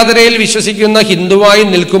ക്ഷേത്രാരാധനയിൽ വിശ്വസിക്കുന്ന ഹിന്ദുവായി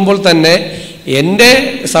നിൽക്കുമ്പോൾ തന്നെ എൻ്റെ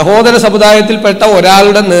സഹോദര സമുദായത്തിൽപ്പെട്ട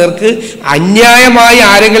ഒരാളുടെ നേർക്ക് അന്യായമായി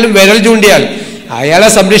ആരെങ്കിലും വിരൽ ചൂണ്ടിയാൽ അയാളെ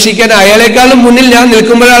സംരക്ഷിക്കാൻ അയാളെക്കാളും മുന്നിൽ ഞാൻ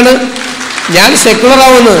നിൽക്കുമ്പോഴാണ് ഞാൻ സെക്കുലർ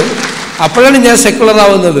ആവുന്നത്. അപ്പോഴാണ് ഞാൻ സെക്കുലർ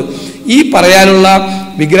ആവുന്നത്. ഈ പറയാനുള്ള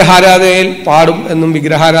വിഗ്രഹാരാധനയിൽ പാടും എന്നും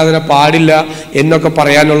വിഗ്രഹാരാധന പാടില്ല എന്നൊക്കെ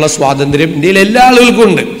പറയാനുള്ള സ്വാതന്ത്ര്യം ഇന്ത്യയിൽ എല്ലാ ആളുകൾക്കും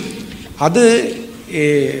ഉണ്ട്. അത്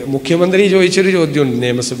മുഖ്യമന്ത്രി ചോദിച്ചൊരു ചോദ്യമുണ്ട്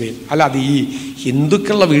നിയമസഭയിൽ, അല്ല അത് ഈ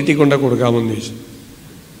ഹിന്ദുക്കളുടെ വീട്ടിൽ കൊണ്ടു കൊടുക്കാമെന്ന് ചോദിച്ചു.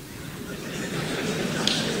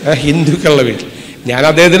 ഹിന്ദുക്കളുടെ വീട്ടിൽ ഞാൻ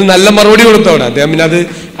അദ്ദേഹത്തിന് നല്ല മറുപടി കൊടുത്തോടെ. അദ്ദേഹം പിന്നെ അത്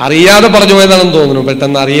അറിയാതെ പറഞ്ഞു പോയതാണെന്ന് തോന്നുന്നു,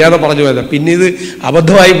 പെട്ടെന്ന് അറിയാതെ പറഞ്ഞു പോയതാണ്, പിന്നെ ഇത്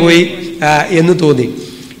അബദ്ധമായി പോയി എന്ന് തോന്നി.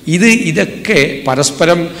 ഇതൊക്കെ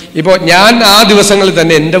പരസ്പരം ഇപ്പോൾ ഞാൻ ആ ദിവസങ്ങളിൽ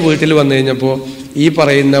തന്നെ എൻ്റെ വീട്ടിൽ വന്നു കഴിഞ്ഞപ്പോൾ ഈ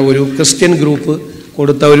പറയുന്ന ഒരു ക്രിസ്ത്യൻ ഗ്രൂപ്പ്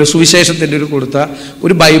കൊടുത്ത ഒരു സുവിശേഷത്തിൻ്റെ കൊടുത്ത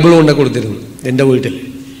ഒരു ബൈബിൾ കൊണ്ട് കൊടുത്തിരുന്നു എൻ്റെ വീട്ടിൽ.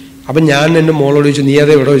 അപ്പം ഞാൻ എൻ്റെ മോളോട് ചോദിച്ചു, നീ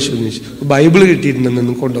അത് എവിടെ വെച്ചു എന്ന് ചോദിച്ചു. ബൈബിൾ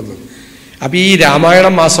കിട്ടിയിട്ടുണ്ടെന്നും കൊണ്ടുവന്നു. അപ്പോൾ ഈ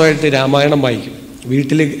രാമായണം മാസമായിട്ട് രാമായണം വായിക്കും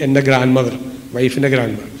വീട്ടിൽ. എൻ്റെ ഗ്രാൻഡ് മദർ, വൈഫിൻ്റെ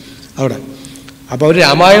ഗ്രാൻഡ് മദർ അവിടെ. അപ്പോൾ അവർ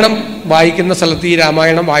രാമായണം വായിക്കുന്ന സ്ഥലത്ത് ഈ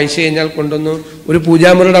രാമായണം വായിച്ചു കഴിഞ്ഞാൽ കൊണ്ടുവന്ന് ഒരു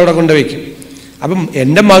പൂജാമുറിയുടെ അവിടെ കൊണ്ടുവയ്ക്കും. അപ്പം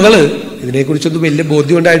എൻ്റെ മകള് ഇതിനെക്കുറിച്ചൊന്നും വലിയ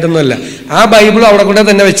ബോധ്യം ഉണ്ടായിട്ടൊന്നുമല്ല, ആ ബൈബിൾ അവിടെ കൊണ്ടു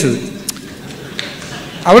തന്നെ വെച്ചത്,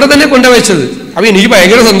 അവിടെ തന്നെ കൊണ്ടുവച്ചത്. അപ്പം എനിക്ക്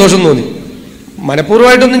ഭയങ്കര സന്തോഷം തോന്നി.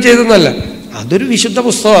 മനഃപൂർവ്വമായിട്ടൊന്നും ചെയ്തതൊന്നുമല്ല, അതൊരു വിശുദ്ധ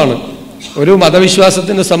പുസ്തകമാണ്, ഒരു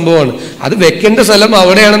മതവിശ്വാസത്തിൻ്റെ സംഭവമാണ്. അത് വെക്കേണ്ട സ്ഥലം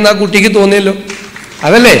അവിടെയാണെന്ന് ആ കുട്ടിക്ക് തോന്നിയല്ലോ,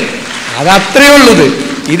 അതല്ലേ? അതത്രയേ ഉള്ളത്.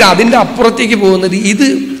 ഇത് അതിൻ്റെ അപ്പുറത്തേക്ക് പോകുന്നത് ഇത്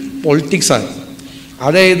പൊളിറ്റിക്സാണ്.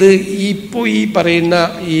 അതായത് ഇപ്പോൾ ഈ പറയുന്ന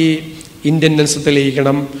ഈ ഇൻഡിപെൻഡൻസ്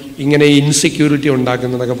തെളിയിക്കണം, ഇങ്ങനെ ഇൻസെക്യൂരിറ്റി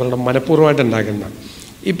ഉണ്ടാക്കുന്നതൊക്കെ പറയണം, മനഃപൂർവ്വമായിട്ട് ഉണ്ടാക്കുന്ന.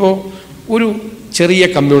 ഇപ്പോൾ ഒരു ചെറിയ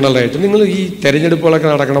കമ്മ്യൂണലായിട്ട് നിങ്ങൾ ഈ തെരഞ്ഞെടുപ്പുകളൊക്കെ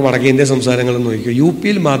നടക്കണ വടക്കേന്ത്യ സംസ്ഥാനങ്ങളെന്ന് നോക്കിയോ, യു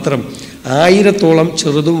പിയിൽ മാത്രം 1000-ഓളം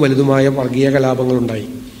ചെറുതും വലുതുമായ വർഗീയ കലാപങ്ങളുണ്ടായി,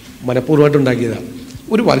 മനഃപൂർവ്വമായിട്ട് ഉണ്ടാക്കിയതാണ്.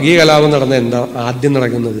 ഒരു വർഗീയ കലാപം നടന്ന എന്താ ആദ്യം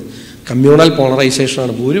നടക്കുന്നത്? കമ്മ്യൂണൽ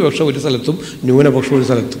പോളറൈസേഷനാണ്. ഭൂരിപക്ഷം ഒരു സ്ഥലത്തും ന്യൂനപക്ഷം ഒരു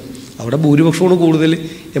സ്ഥലത്തും. അവിടെ ഭൂരിപക്ഷമാണ് കൂടുതൽ,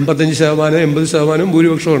 85%, 80%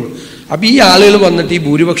 ഭൂരിപക്ഷമാണ്. അപ്പോൾ ഈ ആളുകൾ വന്നിട്ട് ഈ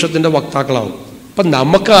ഭൂരിപക്ഷത്തിൻ്റെ വക്താക്കളാവും. അപ്പം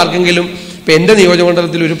നമുക്ക് ആർക്കെങ്കിലും, ഇപ്പം എൻ്റെ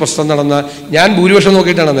നിയോജകമണ്ഡലത്തിൽ ഒരു പ്രശ്നം നടന്നാൽ ഞാൻ ഭൂരിപക്ഷം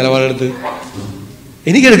നോക്കിയിട്ടാണ് നിലപാടെടുത്ത്.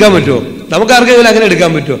 എനിക്കെടുക്കാൻ പറ്റുമോ? നമുക്ക് ആർക്കെങ്കിലും അങ്ങനെ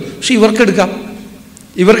എടുക്കാൻ പറ്റുമോ? പക്ഷെ ഇവർക്ക്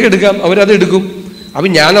എടുക്കാം, അവരത് എടുക്കും. അപ്പം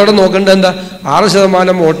ഞാൻ അവിടെ നോക്കേണ്ടത് എന്താ?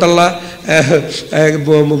 6% വോട്ടുള്ള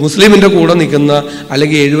മുസ്ലിമിൻ്റെ കൂടെ നിൽക്കുന്ന,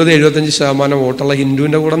 അല്ലെങ്കിൽ 70-75% വോട്ടുള്ള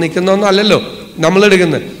ഹിന്ദുവിൻ്റെ കൂടെ നിൽക്കുന്ന ഒന്നും അല്ലല്ലോ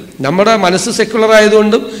നമ്മളെടുക്കുന്നത്. നമ്മുടെ മനസ്സ് സെക്കുലർ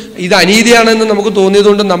ആയതുകൊണ്ടും ഇത് അനീതിയാണെന്ന് നമുക്ക്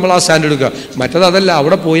തോന്നിയതുകൊണ്ടും നമ്മൾ ആ സ്റ്റാൻഡ് എടുക്കുക. മറ്റതല്ല,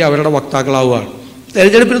 അവിടെ പോയി അവരുടെ വക്താക്കളാവുകയാണ്.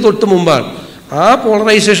 തെരഞ്ഞെടുപ്പിന് തൊട്ട് മുമ്പാണ്. ആ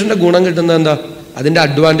പോളറൈസേഷൻ്റെ ഗുണം കിട്ടുന്നത് എന്താ? അതിൻ്റെ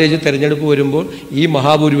അഡ്വാൻറ്റേജ് തെരഞ്ഞെടുപ്പ് വരുമ്പോൾ ഈ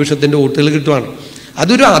മഹാഭൂരിപക്ഷത്തിൻ്റെ വോട്ടുകൾ കിട്ടുവാണ്.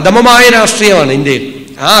 അതൊരു അധമമായ രാഷ്ട്രീയമാണ് ഇന്ത്യയിൽ.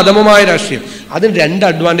 ആ അധമമായ രാഷ്ട്രീയം, അതിന് 2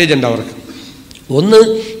 അഡ്വാൻറ്റേജ് ഉണ്ട് അവർക്ക്. ഒന്ന്,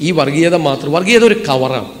 ഈ വർഗീയത ഒരു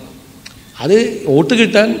കവറാണ്. അത് വോട്ട്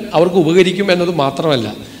കിട്ടാൻ അവർക്ക് ഉപകരിക്കും എന്നത് മാത്രമല്ല,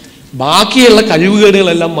 ബാക്കിയുള്ള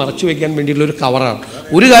കഴിവുകേടുകളെല്ലാം മറച്ചു വയ്ക്കാൻ വേണ്ടിയിട്ടുള്ളൊരു കവറാണ്.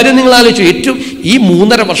 ഒരു കാര്യം നിങ്ങൾ ആലോചിച്ചു, ഏറ്റവും ഈ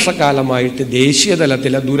 3.5 വർഷക്കാലമായിട്ട് ദേശീയ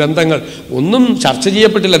തലത്തിലെ ദുരന്തങ്ങൾ ഒന്നും ചർച്ച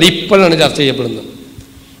ചെയ്യപ്പെട്ടില്ല. അത് ഇപ്പോഴാണ് ചർച്ച ചെയ്യപ്പെടുന്നത്.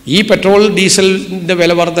 ഈ പെട്രോൾ ഡീസലിൻ്റെ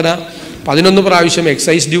വില വർധന, 11 പ്രാവശ്യം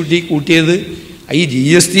എക്സൈസ് ഡ്യൂട്ടി കൂട്ടിയത്, ഈ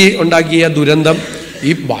GST ഉണ്ടാക്കിയ ദുരന്തം,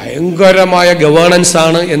 ഈ ഭയങ്കരമായ ഗവേണൻസ്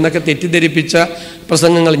ആണ് എന്നൊക്കെ തെറ്റിദ്ധരിപ്പിച്ച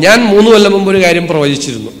പ്രസംഗങ്ങൾ. ഞാൻ 3 കൊല്ലം മുമ്പ് ഒരു കാര്യം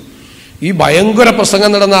പ്രവചിച്ചിരുന്നു. ഈ ഭയങ്കര പ്രസംഗം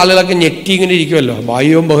നടന്ന ആളുകളൊക്കെ ഞെട്ടി ഇങ്ങനെ ഇരിക്കുമല്ലോ,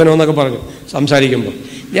 ഭായിയും ബഹനോ എന്നൊക്കെ പറഞ്ഞു സംസാരിക്കുമ്പോൾ.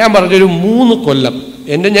 ഞാൻ പറഞ്ഞൊരു 3 കൊല്ലം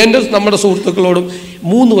നമ്മുടെ സുഹൃത്തുക്കളോടും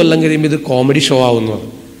 3 കൊല്ലം കഴിയുമ്പോൾ ഇത് കോമഡി ഷോ ആവുന്നതാണ്.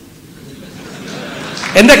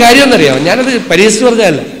 എന്താ കാര്യം എന്നറിയാം? ഞാനത് പരിഹസിച്ച്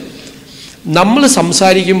പറഞ്ഞതല്ല. നമ്മൾ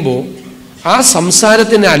സംസാരിക്കുമ്പോൾ ആ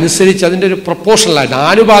സംസാരത്തിന് അനുസരിച്ച് അതിൻ്റെ ഒരു പ്രൊപ്പോഷണലായിട്ട്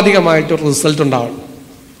ആനുപാതികമായിട്ട് റിസൾട്ട് ഉണ്ടാവണം.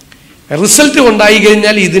 റിസൾട്ട് ഉണ്ടായി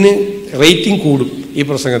കഴിഞ്ഞാൽ ഇതിന് റേറ്റിംഗ് കൂടും ഈ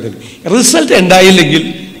പ്രസംഗത്തിന്. റിസൾട്ട് ഉണ്ടായില്ലെങ്കിൽ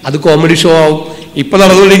അത് കോമഡി ഷോ ആവും. ഇപ്പം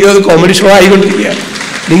നടന്നുകൊണ്ടിരിക്കുന്നത് കോമഡി ഷോ ആയിക്കൊണ്ടിരിക്കുകയാണ്.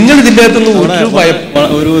 നിങ്ങൾ ഇതിൻ്റെ അകത്തുനിന്ന്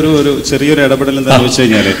ഒരു ചെറിയൊരു ഇടപെടൽ എന്താണെന്ന് വെച്ച്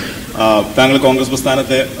കഴിഞ്ഞാല്, താങ്കൾ കോൺഗ്രസ്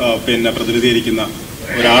പ്രസ്ഥാനത്തെ പ്രതിനിധീകരിക്കുന്ന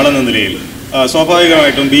ഒരാളെന്ന നിലയിൽ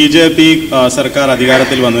സ്വാഭാവികമായിട്ടും BJP സർക്കാർ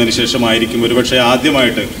അധികാരത്തിൽ വന്നതിന് ശേഷമായിരിക്കും ഒരുപക്ഷെ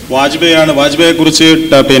ആദ്യമായിട്ട് വാജ്പേയിയെ കുറിച്ച്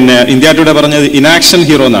ഇന്ത്യ ടുഡേ പറഞ്ഞത് ഇനാക്ഷൻ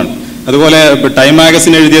ഹീറോ എന്നാണ്. അതുപോലെ ടൈം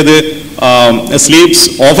മാഗസിൻ എഴുതിയത്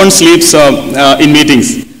ഓഫൺ സ്ലീപ്സ് ഇൻ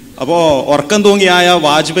മീറ്റിംഗ്സ്. അപ്പോൾ ഉറക്കം തൂങ്ങിയായ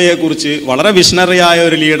വാജ്പേയിയെ കുറിച്ച് വളരെ വിഷണറി ആയ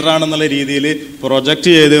ഒരു ലീഡറാണെന്നുള്ള രീതിയിൽ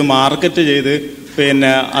പ്രൊജക്റ്റ് ചെയ്ത് മാർക്കറ്റ് ചെയ്ത്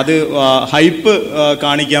അത് ഹൈപ്പ്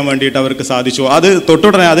കാണിക്കാൻ വേണ്ടിയിട്ട് അവർക്ക് സാധിച്ചു. അത്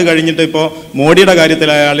തൊട്ടുടനെ അത് കഴിഞ്ഞിട്ട് ഇപ്പോൾ മോഡിയുടെ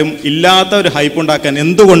കാര്യത്തിലായാലും ഇല്ലാത്ത ഒരു ഹൈപ്പ് ഉണ്ടാക്കാൻ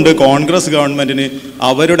എന്തുകൊണ്ട് കോൺഗ്രസ് ഗവൺമെന്റിന്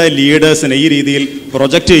അവരുടെ ലീഡേഴ്സിനെ ഈ രീതിയിൽ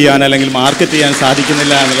പ്രൊജക്റ്റ് ചെയ്യാൻ അല്ലെങ്കിൽ മാർക്കറ്റ് ചെയ്യാൻ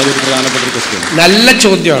സാധിക്കുന്നില്ല എന്നുള്ളത് ഒരു പ്രധാനപ്പെട്ട ഒരു ക്വസ്റ്റ്യൻ. നല്ല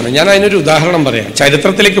ചോദ്യമാണ്. ഞാൻ അതിനൊരു ഉദാഹരണം പറയാം.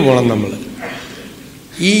 ചരിത്രത്തിലേക്ക് പോകണം നമ്മൾ.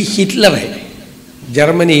 ഈ ഹിറ്റ്ലറെ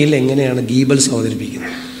ജർമ്മനിയിൽ എങ്ങനെയാണ് ഗീബൽസ്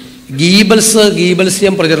അവതരിപ്പിക്കുന്നത്?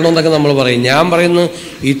 ഗീബൽസ്യം പ്രചരണം എന്നൊക്കെ നമ്മൾ പറയും. ഞാൻ പറയുന്നു,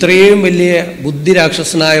 ഇത്രയും വലിയ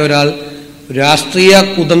ബുദ്ധിരാക്ഷസനായ ഒരാൾ, രാഷ്ട്രീയ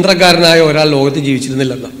കുതന്ത്രക്കാരനായ ഒരാൾ ലോകത്ത്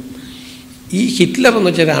ജീവിച്ചിരുന്നില്ലെന്നാണ്. ഈ ഹിറ്റ്ലർ എന്ന്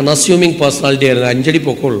വെച്ചാൽ അൺഅസ്യൂമിങ് പേഴ്സണാലിറ്റി ആയിരുന്നു. 5 അടി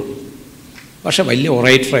പൊക്കമുള്ളൂ, പക്ഷെ വലിയ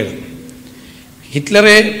ഒറേറ്ററായിരുന്നു.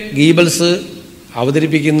 ഹിറ്റ്ലറെ ഗീബൽസ്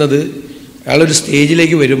അവതരിപ്പിക്കുന്നത്, അയാളൊരു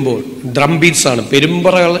സ്റ്റേജിലേക്ക് വരുമ്പോൾ ഡ്രം ബീറ്റ്സ് ആണ്,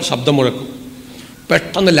 പെരുമ്പറകൾ ശബ്ദം മുഴക്കും,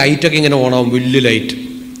 പെട്ടെന്ന് ലൈറ്റൊക്കെ ഇങ്ങനെ ഓണാവും, വലിയ ലൈറ്റ്.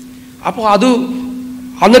 അപ്പോൾ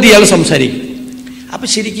എന്നിട്ട് ഇയാൾ സംസാരിക്കും. അപ്പം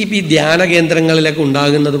ശരിക്കും ഇപ്പം ഈ ധ്യാന കേന്ദ്രങ്ങളിലൊക്കെ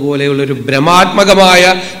ഉണ്ടാകുന്നത് പോലെയുള്ളൊരു ഭ്രമാത്മകമായ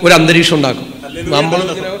ഒരു അന്തരീക്ഷം ഉണ്ടാക്കും. നമ്മൾ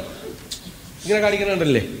ഇങ്ങനെ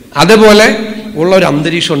കാണിക്കുന്നുണ്ടല്ലേ, അതേപോലെ ഉള്ള ഒരു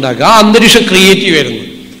അന്തരീക്ഷം ഉണ്ടാക്കുക. ആ അന്തരീക്ഷം ക്രിയേറ്റീവ് ആയിരുന്നു.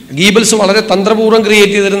 ഗീബൽസ് വളരെ തന്ത്രപൂർവ്വം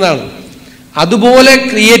ക്രിയേറ്റ് ചെയ്തിരുന്നതാണ്. അതുപോലെ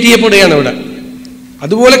ക്രിയേറ്റ്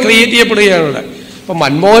ചെയ്യപ്പെടുകയാണ് ഇവിടെ. ഇപ്പം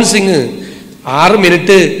മൻമോഹൻ സിംഗ് 6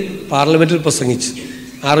 മിനിറ്റ് പാർലമെന്റിൽ പ്രസംഗിച്ച്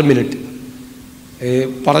 6 മിനിറ്റ്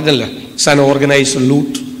പറഞ്ഞല്ല, it's an organised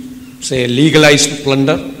loot, it's A legalised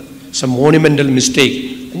plunder, it's A മോണിമെന്റൽ mistake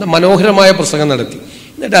എന്ന മനോഹരമായ പ്രസംഗം നടത്തി.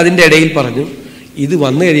 എന്നിട്ട് അതിൻ്റെ ഇടയിൽ പറഞ്ഞു, ഇത്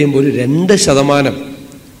വന്നു കഴിയുമ്പോൾ ഒരു 2%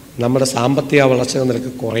 നമ്മുടെ സാമ്പത്തിക വളർച്ച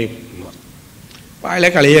നിരക്ക് കുറയും. അപ്പോൾ അയാളെ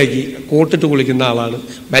കളിയാക്കി, കോട്ടിട്ട് കുളിക്കുന്ന ആളാണ്,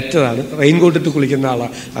 മറ്റതാണ് റെയിൻ കോട്ടിട്ട് കുളിക്കുന്ന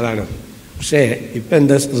ആളാണ്, അതാണ്. പക്ഷേ ഇപ്പം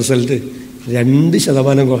എന്താ റിസൾട്ട്?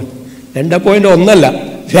 2% കുറഞ്ഞു. 2.1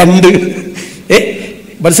 2.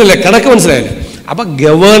 മനസ്സിലായില്ലേ? കണക്ക് മനസ്സിലായില്ലേ? അപ്പം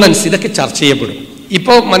ഗവേണൻസ് ഇതൊക്കെ ചർച്ച ചെയ്യപ്പെടും.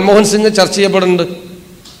 ഇപ്പോൾ മൻമോഹൻ സിംഗ് ചർച്ച ചെയ്യപ്പെടുന്നുണ്ട്.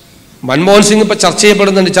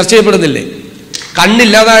 ചർച്ച ചെയ്യപ്പെടുന്നില്ലേ?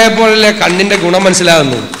 കണ്ണില്ലാതായപ്പോഴല്ലേ കണ്ണിൻ്റെ ഗുണം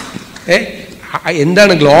മനസ്സിലാകുന്നത്.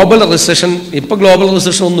 എന്താണ് ഗ്ലോബൽ റിസഷൻ? ഇപ്പം ഗ്ലോബൽ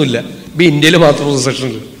റിസഷൻ ഒന്നുമില്ല, ഇപ്പം ഇന്ത്യയിൽ മാത്രം റിസഷൻ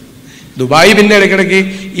ഉണ്ട്. ദുബായ് പിന്നെ ഇടയ്ക്കിടയ്ക്ക്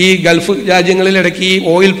ഈ ഗൾഫ് രാജ്യങ്ങളിൽ ഇടയ്ക്ക് ഈ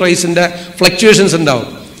ഓയിൽ പ്രൈസിൻ്റെ ഫ്ലക്ച്വേഷൻസ് ഉണ്ടാവും.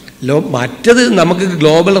 മറ്റത് നമുക്ക്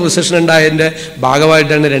ഗ്ലോബൽ റിസഷൻ ഉണ്ടായതിൻ്റെ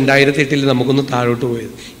ഭാഗമായിട്ടാണ് 2008 നമുക്കൊന്ന് താഴോട്ട്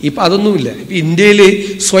പോയത്. ഇപ്പം അതൊന്നുമില്ല. ഇപ്പം ഇന്ത്യയിൽ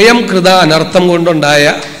സ്വയം കൃത അനർത്ഥം കൊണ്ടുണ്ടായ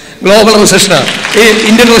ഗ്ലോബൽ റിസഷനാണ്,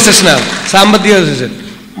 ഇന്ത്യൻ റിസഷനാണ്, സാമ്പത്തിക റിസഷൻ.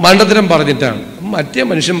 മണ്ടത്തരം പറഞ്ഞിട്ടാണ്. മറ്റേ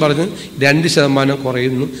മനുഷ്യൻ പറഞ്ഞ് 2%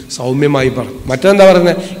 കുറയുന്നു, സൗമ്യമായി പറഞ്ഞു. മറ്റെന്താ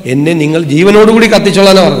പറയുന്നത്? എന്നെ നിങ്ങൾ ജീവനോടുകൂടി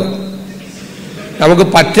കത്തിച്ചോളാനാണ് പറഞ്ഞത്. നമുക്ക്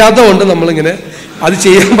പറ്റാത്തതുകൊണ്ട് നമ്മളിങ്ങനെ, അത്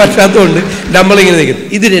ചെയ്യാൻ പറ്റാത്തതുകൊണ്ട് നമ്മളിങ്ങനെ നിൽക്കുന്നു.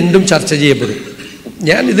 ഇത് രണ്ടും ചർച്ച ചെയ്യപ്പെടും.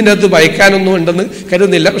 ഞാൻ ഇതിൻ്റെ അകത്ത് ഭയക്കാനൊന്നും ഉണ്ടെന്ന്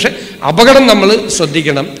കരുതുന്നില്ല. പക്ഷെ അപകടം നമ്മൾ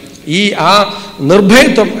ശ്രദ്ധിക്കണം. ആ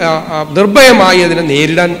നിർഭയമായി അതിനെ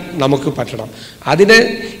നേരിടാൻ നമുക്ക് പറ്റണം. അതിന്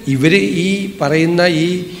ഇവർ ഈ പറയുന്ന ഈ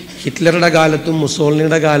ഹിറ്റ്ലറുടെ കാലത്തും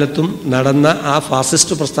മുസോളിനിയുടെ കാലത്തും നടന്ന ആ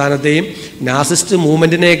ഫാസിസ്റ്റ് പ്രസ്ഥാനത്തെയും നാസിസ്റ്റ്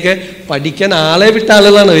മൂവ്മെൻറ്റിനെയൊക്കെ പഠിക്കാൻ ആളെ വിട്ട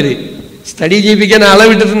ആളുകളാണ് ഇവർ. സ്റ്റഡി ചെയ്യിപ്പിക്കാൻ ആളെ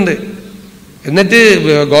വിട്ടിട്ടുണ്ട്. എന്നിട്ട്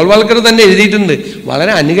ഗോൾവാൾക്കർ തന്നെ എഴുതിയിട്ടുണ്ട്,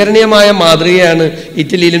 വളരെ അനുകരണീയമായ മാതൃകയാണ്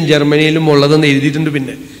ഇറ്റലിയിലും ജർമ്മനിയിലും ഉള്ളതെന്ന് എഴുതിയിട്ടുണ്ട്.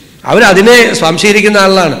 പിന്നെ അവരതിനെ സ്വാംശീകരിക്കുന്ന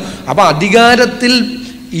ആളാണ്. അപ്പം അധികാരത്തിൽ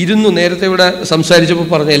ഇരുന്നു, നേരത്തെ ഇവിടെ സംസാരിച്ചപ്പോൾ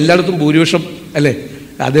പറഞ്ഞു എല്ലായിടത്തും ഭൂരിപക്ഷം അല്ലേ,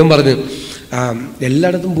 അദ്ദേഹം പറഞ്ഞു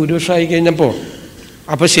എല്ലായിടത്തും ഭൂരിപക്ഷമായി കഴിഞ്ഞപ്പോൾ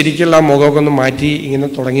അപ്പോൾ ശരിക്കുള്ള മുഖമൊക്കെ ഒന്ന് മാറ്റി ഇങ്ങനെ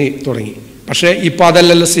തുടങ്ങി. പക്ഷേ ഇപ്പം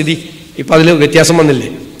അതല്ലല്ലോ സ്ഥിതി. ഇപ്പം അതിൽ വ്യത്യാസം വന്നില്ലേ?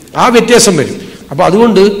 ആ വ്യത്യാസം വരും. അപ്പോൾ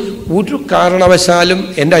അതുകൊണ്ട് ഒരു കാരണവശാലും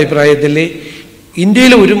എൻ്റെ അഭിപ്രായത്തിൽ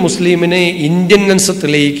ഇന്ത്യയിലെ ഒരു മുസ്ലിമിന് ഇന്ത്യൻസ്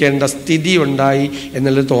തെളിയിക്കേണ്ട സ്ഥിതി ഉണ്ടായി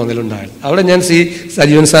എന്നുള്ളൊരു തോന്നലുണ്ടായിരുന്നു. അവിടെ ഞാൻ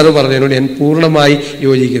സജീവൻ സാറ് പറഞ്ഞതിനോട് ഞാൻ പൂർണ്ണമായി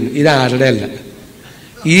യോജിക്കുന്നു. ഇതാരുടെ അല്ല,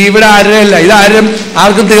 ഇവിടെ ആരുടെ അല്ല, ഇതാരും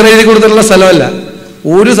ആർക്കും തീരെഴുതി കൊടുത്തിട്ടുള്ള സ്ഥലമല്ല.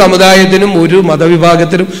 ഒരു സമുദായത്തിനും ഒരു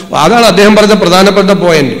മതവിഭാഗത്തിനും. അതാണ് അദ്ദേഹം പറഞ്ഞ പ്രധാനപ്പെട്ട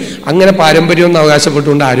പോയിന്റ്. അങ്ങനെ പാരമ്പര്യമൊന്നും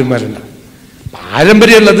അവകാശപ്പെട്ടുകൊണ്ട് ആരും വരണ്ട.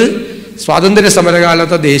 പാരമ്പര്യമുള്ളത് സ്വാതന്ത്ര്യ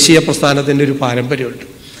സമരകാലത്തെ ദേശീയ പ്രസ്ഥാനത്തിൻ്റെ ഒരു പാരമ്പര്യമുണ്ട്.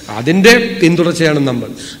 അതിൻ്റെ പിന്തുടർച്ചയാണ് നമ്മൾ.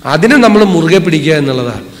 അതിനെ നമ്മൾ മുറുകെ പിടിക്കുക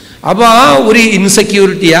എന്നുള്ളതാണ്. അപ്പോൾ ആ ഒരു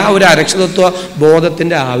ഇൻസെക്യൂരിറ്റി, ആ ഒരു അരക്ഷിതത്വ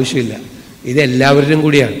ബോധത്തിൻ്റെ ആവശ്യമില്ല. ഇതെല്ലാവരും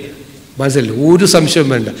കൂടിയാണ്. മനസ്സിലായില്ല, ഒരു സംശയവും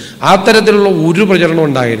വേണ്ട. ആ തരത്തിലുള്ള ഒരു പ്രചരണം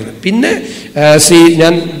ഉണ്ടാകരുത്. പിന്നെ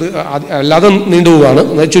ഞാൻ അല്ലാതെ നീണ്ടുപോവാണ്,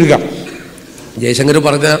 ചുരുക്കാം. ജയശങ്കർ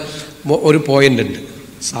പറഞ്ഞ ഒരു പോയിന്റ് ഉണ്ട്.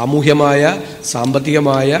 സാമൂഹ്യമായ,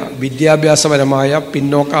 സാമ്പത്തികമായ, വിദ്യാഭ്യാസപരമായ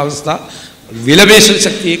പിന്നോക്കാവസ്ഥ, വിലപേശൽ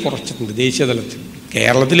ശക്തിയെ കുറച്ചിട്ടുണ്ട് ദേശീയ തലത്തിൽ.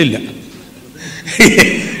 കേരളത്തിലില്ല.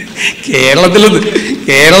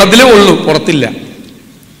 കേരളത്തിലേ ഉള്ളൂ, പുറത്തില്ല.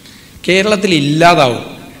 കേരളത്തിൽ ഇല്ലാതാവും.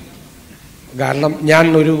 കാരണം ഞാൻ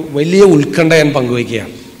ഒരു വലിയ ഉത്കണ്ഠ ഞാൻ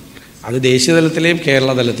പങ്കുവയ്ക്കുകയാണ്. അത് ദേശീയ തലത്തിലെയും കേരള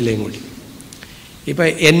തലത്തിലെയും കൂടി. ഇപ്പം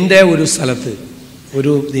എൻ്റെ ഒരു സ്ഥലത്ത്,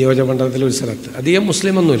 ഒരു നിയോജകമണ്ഡലത്തിലെ ഒരു സ്ഥലത്ത്, അധികം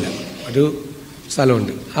മുസ്ലിമൊന്നുമില്ല, ഒരു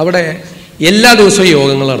സ്ഥലമുണ്ട്. അവിടെ എല്ലാ ദിവസവും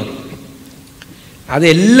യോഗങ്ങൾ നടക്കും. അത്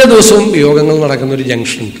എല്ലാ ദിവസവും യോഗങ്ങൾ നടക്കുന്നൊരു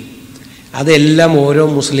ജംഗ്ഷനുണ്ട്. അതെല്ലാം ഓരോ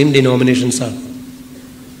മുസ്ലിം ഡിനോമിനേഷൻസാണ്.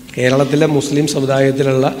 കേരളത്തിലെ മുസ്ലിം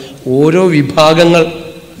സമുദായത്തിലുള്ള ഓരോ വിഭാഗങ്ങൾ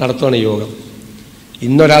നടത്തുകയാണ് യോഗം.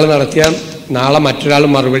 ഇന്നൊരാൾ നടത്തിയാൽ നാളെ മറ്റൊരാൾ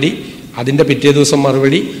മറുപടി, അതിൻ്റെ പിറ്റേ ദിവസം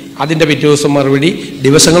മറുപടി, അതിൻ്റെ പിറ്റേ ദിവസം മറുപടി,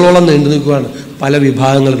 ദിവസങ്ങളോളം നീണ്ടു നിൽക്കുകയാണ് പല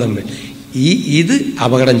വിഭാഗങ്ങൾ തമ്മിൽ. ഇത്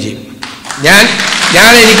അപകടം ചെയ്യും.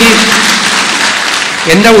 എനിക്ക്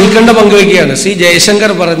എൻ്റെ ഉത്കണ്ഠ പങ്കുവയ്ക്കുകയാണ്. ശ്രീ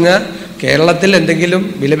ജയശങ്കർ പറഞ്ഞ കേരളത്തിൽ എന്തെങ്കിലും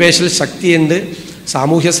വിലപേശൽ ശക്തിയുണ്ട്,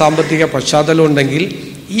 സാമൂഹ്യ സാമ്പത്തിക പശ്ചാത്തലം ഉണ്ടെങ്കിൽ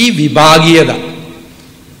ഈ വിഭാഗീയത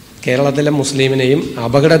കേരളത്തിലെ മുസ്ലിമിനെയും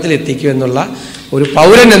അപകടത്തിൽ എത്തിക്കുമെന്നുള്ള ഒരു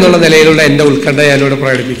പൗരൻ എന്നുള്ള നിലയിലുള്ള എൻ്റെ ഉത്കണ്ഠ ഞാനിവിടെ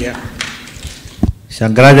പ്രകടിപ്പിക്കുക.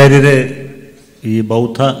 ശങ്കരാചാര്യര് ഈ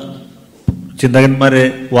ബൗദ്ധ ചിന്തകന്മാരെ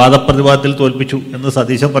വാദപ്രതിവാദത്തിൽ തോൽപ്പിച്ചു എന്ന്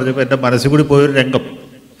സതീശൻ പറഞ്ഞപ്പോൾ എൻ്റെ മനസ്സിൽ കൂടി പോയൊരു രംഗം,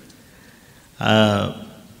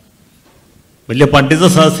 വലിയ പണ്ഡിത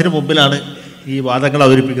സദസ്സിന് മുമ്പിലാണ് ഈ വാദങ്ങൾ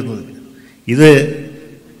അവതരിപ്പിക്കുന്നത്. ഇത്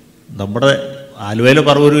നമ്മുടെ ആലുവയിലും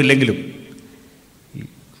പറവൂരും ഇല്ലെങ്കിലും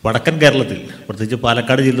വടക്കൻ കേരളത്തിൽ, പ്രത്യേകിച്ച്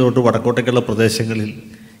പാലക്കാട് ജില്ല തൊട്ട് വടക്കോട്ടേക്കുള്ള പ്രദേശങ്ങളിൽ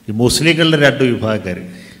ഈ മുസ്ലിങ്ങളുടെ രണ്ട് വിഭാഗക്കാർ,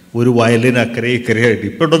 ഒരു വയലിന് അക്കരെ ഇക്കരയായിട്ട്,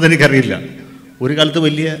 ഇപ്പോൾ ഉണ്ടോയെന്ന് എനിക്കറിയില്ല, ഒരു കാലത്ത്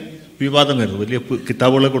വലിയ വിവാദമായിരുന്നു. വലിയ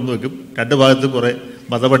കിതാബുകളെ കൊണ്ടുവയ്ക്കും, രണ്ട് ഭാഗത്ത് കുറേ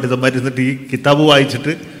മതപണ്ഡിതന്മാർ ഇരുന്നിട്ട് ഈ കിതാബ്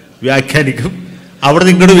വായിച്ചിട്ട് വ്യാഖ്യാനിക്കും, അവിടെ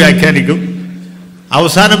നിന്ന് ഇങ്ങോട്ട് വ്യാഖ്യാനിക്കും.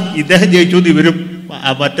 അവസാനം ഇദ്ദേഹം ജയിച്ചു എന്ന് ഇവരും,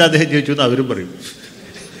 മറ്റേ അദ്ദേഹം ജയിച്ചു എന്ന് അവരും പറയും.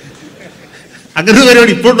 അങ്ങനെ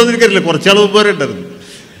പരിപാടി ഇപ്പോൾ ഉണ്ടോയെന്ന് എനിക്കറിയില്ല, കുറച്ചാൾ മുമ്പ് വരെ ഉണ്ടായിരുന്നു.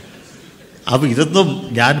 അപ്പോൾ ഇതൊന്നും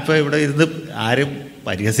ഞാനിപ്പോൾ ഇവിടെ ഇരുന്ന് ആരും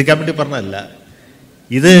പരിഹസിക്കാൻ വേണ്ടി പറഞ്ഞതല്ല.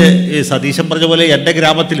 ഇത് സതീശൻ പറഞ്ഞ പോലെ എൻ്റെ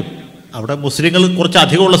ഗ്രാമത്തിലും, അവിടെ മുസ്ലിങ്ങൾ കുറച്ച്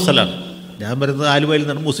അധികമുള്ള സ്ഥലമാണ്. ഞാൻ വരുന്നത് ആലുവയിൽ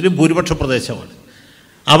നിന്നാണ്, മുസ്ലിം ഭൂരിപക്ഷ പ്രദേശമാണ്.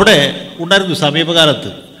 അവിടെ ഉണ്ടായിരുന്നു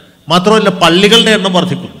സമീപകാലത്ത്. മാത്രമല്ല പള്ളികളുടെ എണ്ണം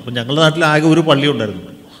വർദ്ധിക്കുന്നു. ഇപ്പം ഞങ്ങളുടെ നാട്ടിൽ ആകെ ഒരു പള്ളി ഉണ്ടായിരുന്നു,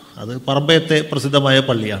 അത് പറമ്പയത്തെ പ്രസിദ്ധമായ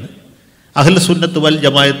പള്ളിയാണ്. അഹ്ലു സുന്നത്ത് വൽ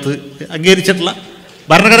ജമായത്ത് അംഗീകരിച്ചിട്ടുള്ള,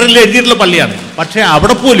 ഭരണഘടനയിൽ എഴുതിയിട്ടുള്ള പള്ളിയാണ്. പക്ഷേ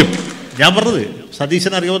അവിടെ പോലും ഞാൻ പറഞ്ഞത്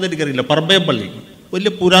സതീശൻ അറിയാമെന്ന് എനിക്കറിയില്ല, പറമ്പയം പള്ളി വലിയ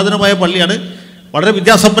പുരാതനമായ പള്ളിയാണ്. വളരെ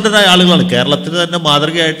വിദ്യാസമ്പന്നരായ ആളുകളാണ്. കേരളത്തിന് തന്നെ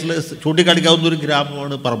മാതൃകയായിട്ടുള്ള ചൂണ്ടിക്കാണിക്കാവുന്ന ഒരു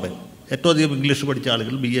ഗ്രാമമാണ് പറമ്പയം. ഏറ്റവും അധികം ഇംഗ്ലീഷ് പഠിച്ച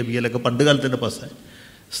ആളുകൾ BA BL ഒക്കെ പണ്ട് കാലത്ത് തന്നെ പാസ്സായി.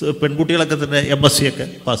 പെൺകുട്ടികളൊക്കെ തന്നെ MSc ഒക്കെ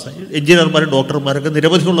പാസ്സായി. എഞ്ചിനീയർമാരും ഡോക്ടർമാരൊക്കെ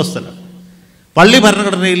നിരവധിയുള്ള സ്ഥലമാണ്. പള്ളി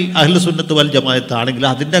ഭരണഘടനയിൽ അഹ്ലു സുന്നത്ത് വൽ ജമാഅത്ത് ആണെങ്കിൽ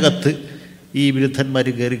അതിൻ്റെ അകത്ത് ഈ വിരുദ്ധന്മാർ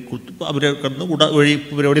കയറി അവരെ കടന്ന് വഴി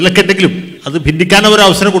പരിപാടികളൊക്കെ ഉണ്ടെങ്കിലും അത് ഭിന്നിക്കാൻ അവർ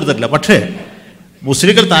അവസരം കൊടുത്തിട്ടില്ല. പക്ഷേ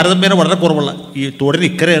മുസ്ലിങ്ങൾ താരതമ്യേന വളരെ കുറവുള്ള ഈ തോടിന്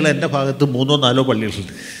ഇക്കരെയുള്ള എൻ്റെ ഭാഗത്ത് 3 or 4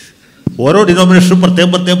 പള്ളികളുണ്ട്. ഓരോ ഡിനോമിനേഷനും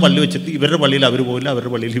പ്രത്യേകം പള്ളി വെച്ചിട്ട് ഇവരുടെ പള്ളിയിൽ അവർ പോവില്ല,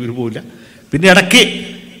 അവരുടെ പള്ളിയിൽ ഇവർ പോവില്ല. പിന്നെ ഇടയ്ക്ക്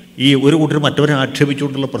ഈ ഒരു കൂട്ടർ മറ്റവരെ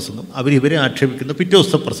ആക്ഷേപിച്ചുകൊണ്ടുള്ള പ്രസംഗം, അവരിവരെ ആക്ഷേപിക്കുന്ന പിറ്റേ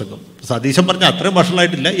ദിവസത്തെ പ്രസംഗം. സതീശൻ പറഞ്ഞാൽ അത്രയും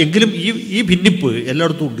വഷളായിട്ടില്ല, എങ്കിലും ഈ ഭിന്നിപ്പ്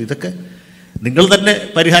എല്ലായിടത്തും ഉണ്ട്. ഇതൊക്കെ നിങ്ങൾ തന്നെ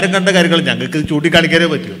പരിഹാരം കണ്ട കാര്യങ്ങൾ, ഞങ്ങൾക്ക് ഇത് ചൂണ്ടിക്കാണിക്കാനേ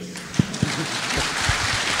പറ്റുമോ?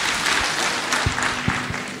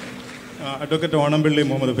 അഡ്വക്കേറ്റ് ഓണംപിള്ളി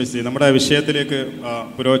മുഹമ്മദ് ഫൈസി, നമ്മുടെ വിഷയത്തിലേക്ക്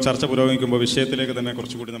ചർച്ച പുരോഗമിക്കുമ്പോൾ വിഷയത്തിലേക്ക് തന്നെ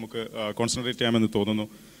കുറച്ചുകൂടി നമുക്ക് കോൺസെൻട്രേറ്റ് ചെയ്യാമെന്ന് തോന്നുന്നു.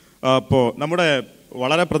 അപ്പോൾ നമ്മുടെ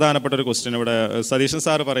വളരെ പ്രധാനപ്പെട്ട ഒരു ക്വസ്റ്റ്യൻ ഇവിടെ സതീശൻ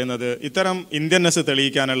സാർ പറയുന്നത്, ഇത്തരം ഇന്ത്യൻനെസ്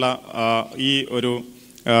തെളിയിക്കാനുള്ള ഈ ഒരു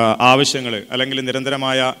ആവശ്യങ്ങൾ അല്ലെങ്കിൽ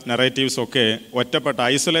നിരന്തരമായ നെറേറ്റീവ്സ് ഒക്കെ ഒറ്റപ്പെട്ട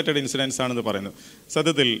ഐസൊലേറ്റഡ് ഇൻസിഡൻസ് ആണെന്ന് പറയുന്നത്.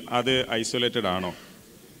 സത്യത്തിൽ അത് ഐസൊലേറ്റഡ് ആണോ?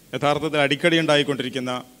 യഥാർത്ഥത്തിൽ അടിക്കടി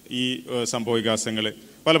ഉണ്ടായിക്കൊണ്ടിരിക്കുന്ന ഈ സംഭവവികാസങ്ങൾ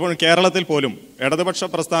പലപ്പോഴും കേരളത്തിൽ പോലും ഇടതുപക്ഷ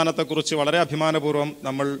പ്രസ്ഥാനത്തെക്കുറിച്ച് വളരെ അഭിമാനപൂർവ്വം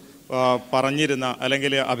നമ്മൾ പറഞ്ഞിരുന്ന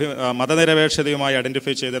അല്ലെങ്കിൽ മതനിരപേക്ഷതയുമായി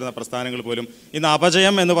ഐഡൻറ്റിഫൈ ചെയ്തിരുന്ന പ്രസ്ഥാനങ്ങൾ പോലും ഇന്ന്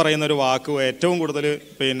അപജയം എന്ന് പറയുന്ന ഒരു വാക്ക് ഏറ്റവും കൂടുതൽ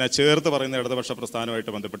ചേർത്ത് പറയുന്ന ഇടതുപക്ഷ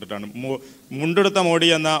പ്രസ്ഥാനവുമായിട്ട് ബന്ധപ്പെട്ടിട്ടാണ്. മുണ്ടെടുത്ത മോഡി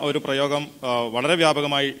എന്ന ഒരു പ്രയോഗം വളരെ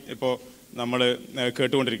വ്യാപകമായി ഇപ്പോൾ നമ്മൾ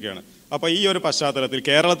കേട്ടുകൊണ്ടിരിക്കുകയാണ്. അപ്പോൾ ഈ ഒരു പശ്ചാത്തലത്തിൽ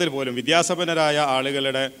കേരളത്തിൽ പോലും വിദ്യാസമ്പന്നരായ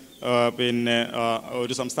ആളുകളുടെ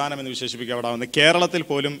ഒരു സംസ്ഥാനം എന്ന് വിശേഷിപ്പിക്കാവുന്ന കേരളത്തിൽ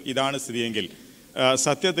പോലും ഇതാണ് സ്ഥിതിയെങ്കിൽ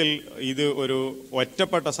സത്യത്തിൽ ഇത് ഒരു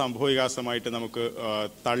ഒറ്റപ്പെട്ട സംഭവവികാസമായിട്ട് നമുക്ക്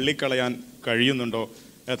തള്ളിക്കളയാൻ കഴിയുന്നുണ്ടോ?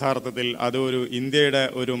 യഥാർത്ഥത്തിൽ അത് ഒരു ഇന്ത്യയുടെ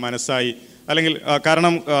ഒരു മനസ്സായി അല്ലെങ്കിൽ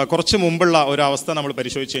കാരണം കുറച്ച് മുമ്പുള്ള ഒരു അവസ്ഥ നമ്മൾ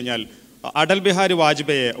പരിശോധിച്ച് കഴിഞ്ഞാൽ അടൽ ബിഹാരി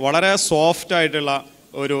വാജ്പേയിയെ വളരെ സോഫ്റ്റ് ആയിട്ടുള്ള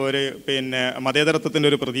ഒരു മതേതരത്വത്തിൻ്റെ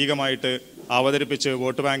ഒരു പ്രതീകമായിട്ട് അവതരിപ്പിച്ച്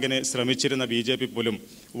വോട്ട് ബാങ്കിന് ശ്രമിച്ചിരുന്ന BJP പോലും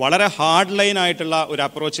വളരെ ഹാർഡ് ലൈൻ ആയിട്ടുള്ള ഒരു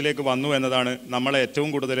അപ്രോച്ചിലേക്ക് വന്നു എന്നതാണ് നമ്മളെ ഏറ്റവും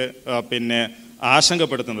കൂടുതൽ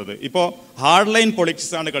ആശങ്കപ്പെടുത്തുന്നത്. ഇപ്പോൾ ഹാർഡ് ലൈൻ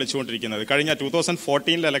പൊളിറ്റിക്സ് ആണ് കളിച്ചുകൊണ്ടിരിക്കുന്നത്. കഴിഞ്ഞ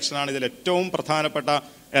 2014 ഇലക്ഷനാണ് ഇതിൽ ഏറ്റവും പ്രധാനപ്പെട്ട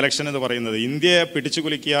ഇലക്ഷൻ എന്ന് പറയുന്നത്. ഇന്ത്യയെ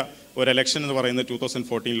പിടിച്ചുകുലുക്കിയ ഒരു ഇലക്ഷൻ എന്ന് പറയുന്നത്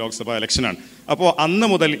 2014 ലോക്സഭാ ഇലക്ഷനാണ്. അപ്പോൾ അന്ന്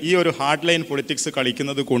മുതൽ ഈ ഒരു ഹാർഡ് ലൈൻ പൊളിറ്റിക്സ്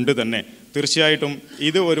കളിക്കുന്നത് കൊണ്ട് തന്നെ തീർച്ചയായിട്ടും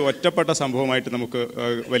ഇത് ഒരു ഒറ്റപ്പെട്ട സംഭവമായിട്ട് നമുക്ക്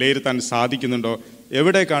വിലയിരുത്താൻ സാധിക്കുന്നുണ്ടോ?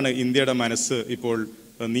 എവിടേക്കാണ് ഇന്ത്യയുടെ മനസ്സ് ഇപ്പോൾ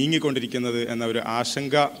നീങ്ങിക്കൊണ്ടിരിക്കുന്നത് എന്ന ഒരു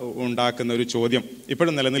ആശങ്ക ഉണ്ടാക്കുന്ന ഒരു ചോദ്യം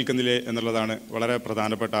ഇപ്പോഴും നിലനിൽക്കുന്നില്ലേ എന്നുള്ളതാണ് വളരെ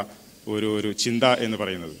പ്രധാനപ്പെട്ട ഒരു ചിന്ത എന്ന്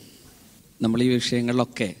പറയുന്നത്. നമ്മൾ ഈ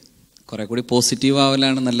വിഷയങ്ങളിലൊക്കെ കുറെ കൂടി പോസിറ്റീവ്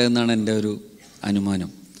ആവലാണ് നല്ലതെന്നാണ് എൻ്റെ ഒരു അനുമാനം.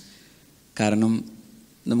 കാരണം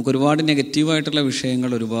നമുക്കൊരുപാട് നെഗറ്റീവായിട്ടുള്ള വിഷയങ്ങൾ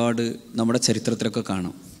ഒരുപാട് നമ്മുടെ ചരിത്രത്തിലൊക്കെ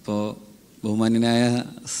കാണാം. ഇപ്പോൾ ബഹുമാന്യനായ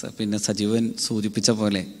സജീവൻ സൂചിപ്പിച്ച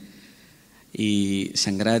പോലെ ഈ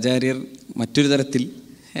ശങ്കരാചാര്യർ മറ്റൊരു തരത്തിൽ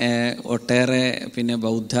ഒട്ടേറെ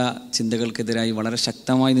ബൗദ്ധ ചിന്തകൾക്കെതിരായി വളരെ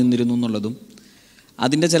ശക്തമായി നിന്നിരുന്നു എന്നുള്ളതും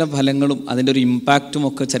അതിൻ്റെ ചില ഫലങ്ങളും അതിൻ്റെ ഒരു ഇമ്പാക്റ്റും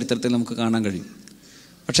ഒക്കെ ചരിത്രത്തിൽ നമുക്ക് കാണാൻ കഴിയും.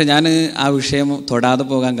 പക്ഷെ ഞാൻ ആ വിഷയം തൊടാതെ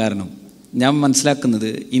പോകാൻ കാരണം ഞാൻ മനസ്സിലാക്കുന്നത്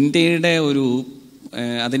ഇന്ത്യയുടെ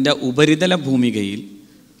അതിൻ്റെ ഉപരിതല ഭൂമികയിൽ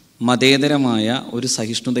മതേതരമായ ഒരു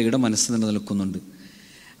സഹിഷ്ണുതയുടെ മനസ്സ് നിലനിൽക്കുന്നുണ്ട്.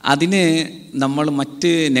 അതിന് നമ്മൾ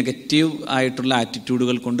മറ്റ് നെഗറ്റീവ് ആയിട്ടുള്ള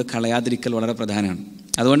ആറ്റിറ്റ്യൂഡുകൾ കൊണ്ട് കളയാതിരിക്കൽ വളരെ പ്രധാനമാണ്.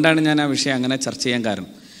 അതുകൊണ്ടാണ് ഞാൻ ആ വിഷയം അങ്ങനെ ചർച്ച ചെയ്യാൻ കാരണം.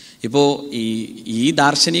 ഇപ്പോൾ ഈ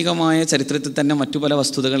ദാർശനികമായ ചരിത്രത്തിൽ തന്നെ മറ്റു പല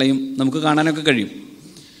വസ്തുതകളെയും നമുക്ക് കാണാനൊക്കെ കഴിയും.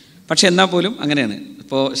 പക്ഷെ എന്നാൽ പോലും അങ്ങനെയാണ്.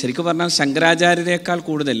 ഇപ്പോൾ ശരിക്കും പറഞ്ഞാൽ ശങ്കരാചാര്യരേക്കാൾ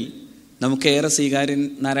കൂടുതൽ നമുക്കേറെ സ്വീകാര്യൻ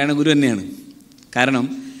നാരായണ ഗുരു തന്നെയാണ്. കാരണം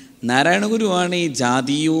നാരായണ ഗുരുവാണ് ഈ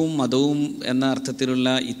ജാതീയവും മതവും എന്ന അർത്ഥത്തിലുള്ള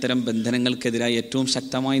ഇത്തരം ബന്ധനങ്ങൾക്കെതിരായി ഏറ്റവും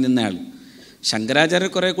ശക്തമായി നിന്നയാൾ. ശങ്കരാചാര്യർ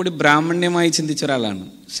കുറേ കൂടി ബ്രാഹ്മണ്യമായി ചിന്തിച്ച ഒരാളാണ്.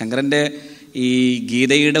 ശങ്കരൻ്റെ ഈ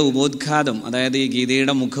ഗീതയുടെ ഉപോദ്ഘാതം, അതായത് ഈ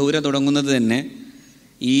ഗീതയുടെ മുഖവുര തുടങ്ങുന്നത് തന്നെ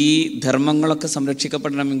ഈ ധർമ്മങ്ങളൊക്കെ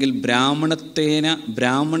സംരക്ഷിക്കപ്പെടണമെങ്കിൽ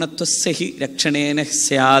ബ്രാഹ്മണത്വസ്യഹി രക്ഷണേന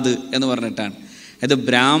സ്യാത് എന്ന് പറഞ്ഞിട്ടാണ്. അതായത്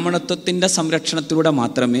ബ്രാഹ്മണത്വത്തിൻ്റെ സംരക്ഷണത്തിലൂടെ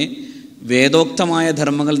മാത്രമേ വേദോക്തമായ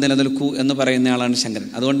ധർമ്മങ്ങൾ നിലനിൽക്കൂ എന്ന് പറയുന്നയാളാണ് ശങ്കരൻ.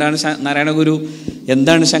 അതുകൊണ്ടാണ് നാരായണ ഗുരു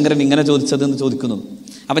എന്താണ് ശങ്കരൻ ഇങ്ങനെ ചോദിച്ചതെന്ന് ചോദിക്കുന്നത്.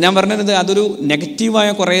 അപ്പം ഞാൻ പറഞ്ഞത് അതൊരു നെഗറ്റീവായ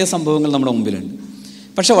കുറേ സംഭവങ്ങൾ നമ്മുടെ മുമ്പിലുണ്ട്.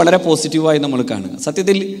 പക്ഷെ വളരെ പോസിറ്റീവായി നമ്മൾ കാണുക.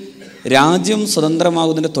 സത്യത്തിൽ രാജ്യം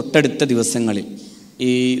സ്വതന്ത്രമാകുന്നതിൻ്റെ തൊട്ടടുത്ത ദിവസങ്ങളിൽ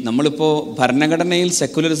നമ്മളിപ്പോൾ ഭരണഘടനയിൽ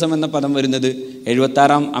സെക്കുലറിസം എന്ന പദം വരുന്നത്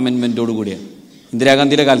 76ാം അമെൻമെൻറ്റോടു കൂടിയാണ്,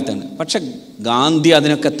 ഇന്ദിരാഗാന്ധിയുടെ കാലത്താണ്. പക്ഷെ ഗാന്ധി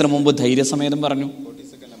അതിനൊക്കെ എത്ര മുമ്പ് ധൈര്യസമേതം പറഞ്ഞു.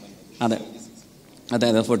 അതെ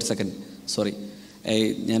 42nd, സോറി,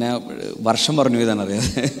 ഞാൻ വർഷം പറഞ്ഞു ഇതാണ് അറിയാം.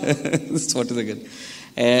 42nd.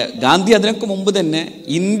 ഗാന്ധി അതിനൊക്കെ മുമ്പ് തന്നെ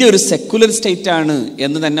ഇന്ത്യ ഒരു സെക്കുലർ സ്റ്റേറ്റ് ആണ്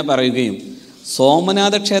എന്ന് തന്നെ പറയുകയും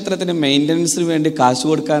സോമനാഥ ക്ഷേത്രത്തിന് മെയിൻ്റനൻസിന് വേണ്ടി കാശ്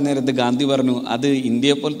കൊടുക്കാൻ നേരത്ത് ഗാന്ധി പറഞ്ഞു അത്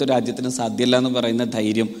ഇന്ത്യയെ പോലത്തെ ഒരു രാജ്യത്തിന് സാധ്യമല്ല എന്ന് പറയുന്ന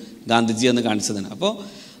ധൈര്യം ഗാന്ധിജി എന്ന് കാണിച്ചതാണ്. അപ്പോൾ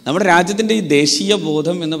നമ്മുടെ രാജ്യത്തിൻ്റെ ഈ ദേശീയ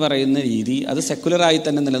ബോധം എന്ന് പറയുന്ന രീതി അത് സെക്കുലറായി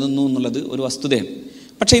തന്നെ നിലനിന്നു എന്നുള്ളത് ഒരു വസ്തുതയാണ്.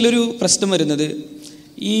 പക്ഷേ ഇതിലൊരു പ്രശ്നം വരുന്നത്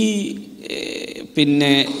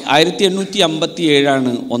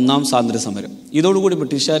 1857 ഒന്നാം സ്വാതന്ത്ര്യ സമരം. ഇതോടുകൂടി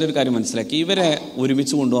ബ്രിട്ടീഷുകാരൊരു കാര്യം മനസ്സിലാക്കി, ഇവരെ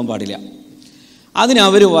ഒരുമിച്ച് കൊണ്ടുപോകാൻ പാടില്ല.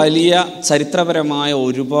 അതിനവർ വലിയ ചരിത്രപരമായ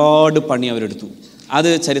ഒരുപാട് പണി അവരെടുത്തു. അത്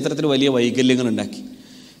ചരിത്രത്തിൽ വലിയ വൈകല്യങ്ങളുണ്ടാക്കി.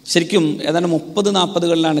 ശരിക്കും ഏതാണ്ട്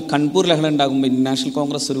 30-40കളിലാണ് കൺപൂർ ലഹള ഉണ്ടാകുമ്പോൾ ഇന്റർനാഷണൽ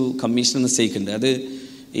കോൺഗ്രസ് ഒരു കമ്മീഷൻ നിശ്ചയിക്കുന്നുണ്ട്. അത്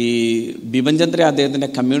ഈ ബിപിൻ ചന്ദ്ര അദ്ദേഹത്തിൻ്റെ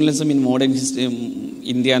കമ്മ്യൂണലിസം ഇൻ മോഡേൺ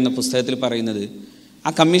ഇന്ത്യ എന്ന പുസ്തകത്തിൽ പറയുന്നത്, ആ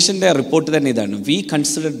കമ്മീഷൻ്റെ റിപ്പോർട്ട് തന്നെ ഇതാണ്: we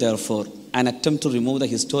consider therefore an attempt to remove the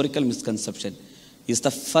historical misconception is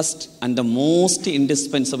the first and the most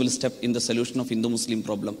indispensable step in the solution of Hindu Muslim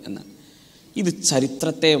problem എന്ന്. ഇത്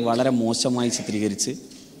ചരിത്രത്തെ വളരെ മോശമായി ചിത്രീകരിച്ച്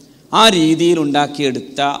ആ രീതിയിൽ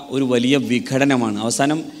ഉണ്ടാക്കിയെടുത്ത ഒരു വലിയ വിഘടനമാണ്.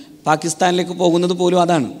 അവസാനം പാകിസ്ഥാനിലേക്ക് പോകുന്നത് പോലും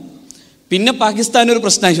അതാണ്. പിന്നെ പാകിസ്ഥാൻ ഒരു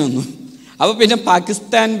പ്രശ്നമായി വന്നു. അപ്പോൾ പിന്നെ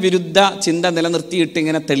പാകിസ്ഥാൻ വിരുദ്ധ ചിന്ത നിലനിർത്തിയിട്ട്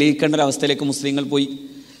ഇങ്ങനെ തെളിയിക്കേണ്ട ഒരവസ്ഥയിലേക്ക് മുസ്ലിങ്ങൾ പോയി.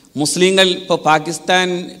 മുസ്ലിങ്ങൾ ഇപ്പോൾ പാകിസ്ഥാൻ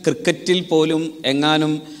ക്രിക്കറ്റിൽ പോലും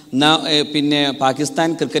എങ്ങാനും പാകിസ്ഥാൻ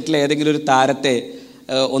ക്രിക്കറ്റിലെ ഏതെങ്കിലും ഒരു താരത്തെ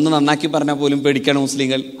ഒന്ന് നന്നാക്കി പറഞ്ഞാൽ പോലും പേടിക്കണം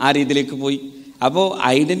മുസ്ലിങ്ങൾ. ആ രീതിയിലേക്ക് പോയി. അപ്പോൾ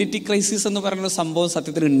ഐഡൻറ്റിറ്റി ക്രൈസിസ് എന്ന് പറയുന്ന സംഭവം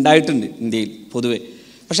സത്യത്തിൽ ഉണ്ടായിട്ടുണ്ട് ഇന്ത്യയിൽ പൊതുവെ.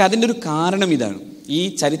 പക്ഷെ അതിൻ്റെ ഒരു കാരണം ഇതാണ്: ഈ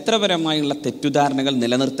ചരിത്രപരമായുള്ള തെറ്റുധാരണകൾ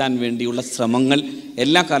നിലനിർത്താൻ വേണ്ടിയുള്ള ശ്രമങ്ങൾ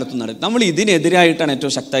എല്ലാ കാലത്തും നടക്കും. നമ്മൾ ഇതിനെതിരായിട്ടാണ്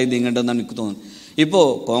ഏറ്റവും ശക്തമായി നീങ്ങേണ്ടതെന്നാണ് എനിക്ക് തോന്നുന്നത്. ഇപ്പോൾ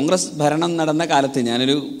കോൺഗ്രസ് ഭരണം നടന്ന കാലത്ത്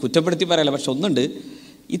ഞാനൊരു കുറ്റപ്പെടുത്തി പറയല്ല, പക്ഷെ ഒന്നുണ്ട്,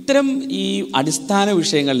 ഇത്തരം ഈ അടിസ്ഥാന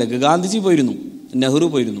വിഷയങ്ങളിലേക്ക് ഗാന്ധിജി പോയിരുന്നു, നെഹ്റു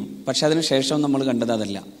പോയിരുന്നു. പക്ഷെ അതിനുശേഷം നമ്മൾ കണ്ടത്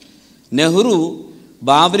അതല്ല. നെഹ്റു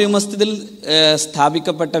ബാബരി മസ്ജിദിൽ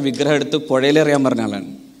സ്ഥാപിക്കപ്പെട്ട വിഗ്രഹം എടുത്ത് പുഴയിലെറിയാൻ പറഞ്ഞ ആളാണ്.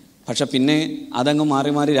 പക്ഷെ പിന്നെ അതങ്ങ്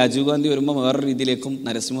മാറി മാറി രാജീവ് ഗാന്ധി വരുമ്പോൾ വേറൊരു രീതിയിലേക്കും,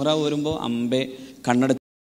 നരസിംഹറാവു വരുമ്പോൾ അമ്പെ കണ്ണട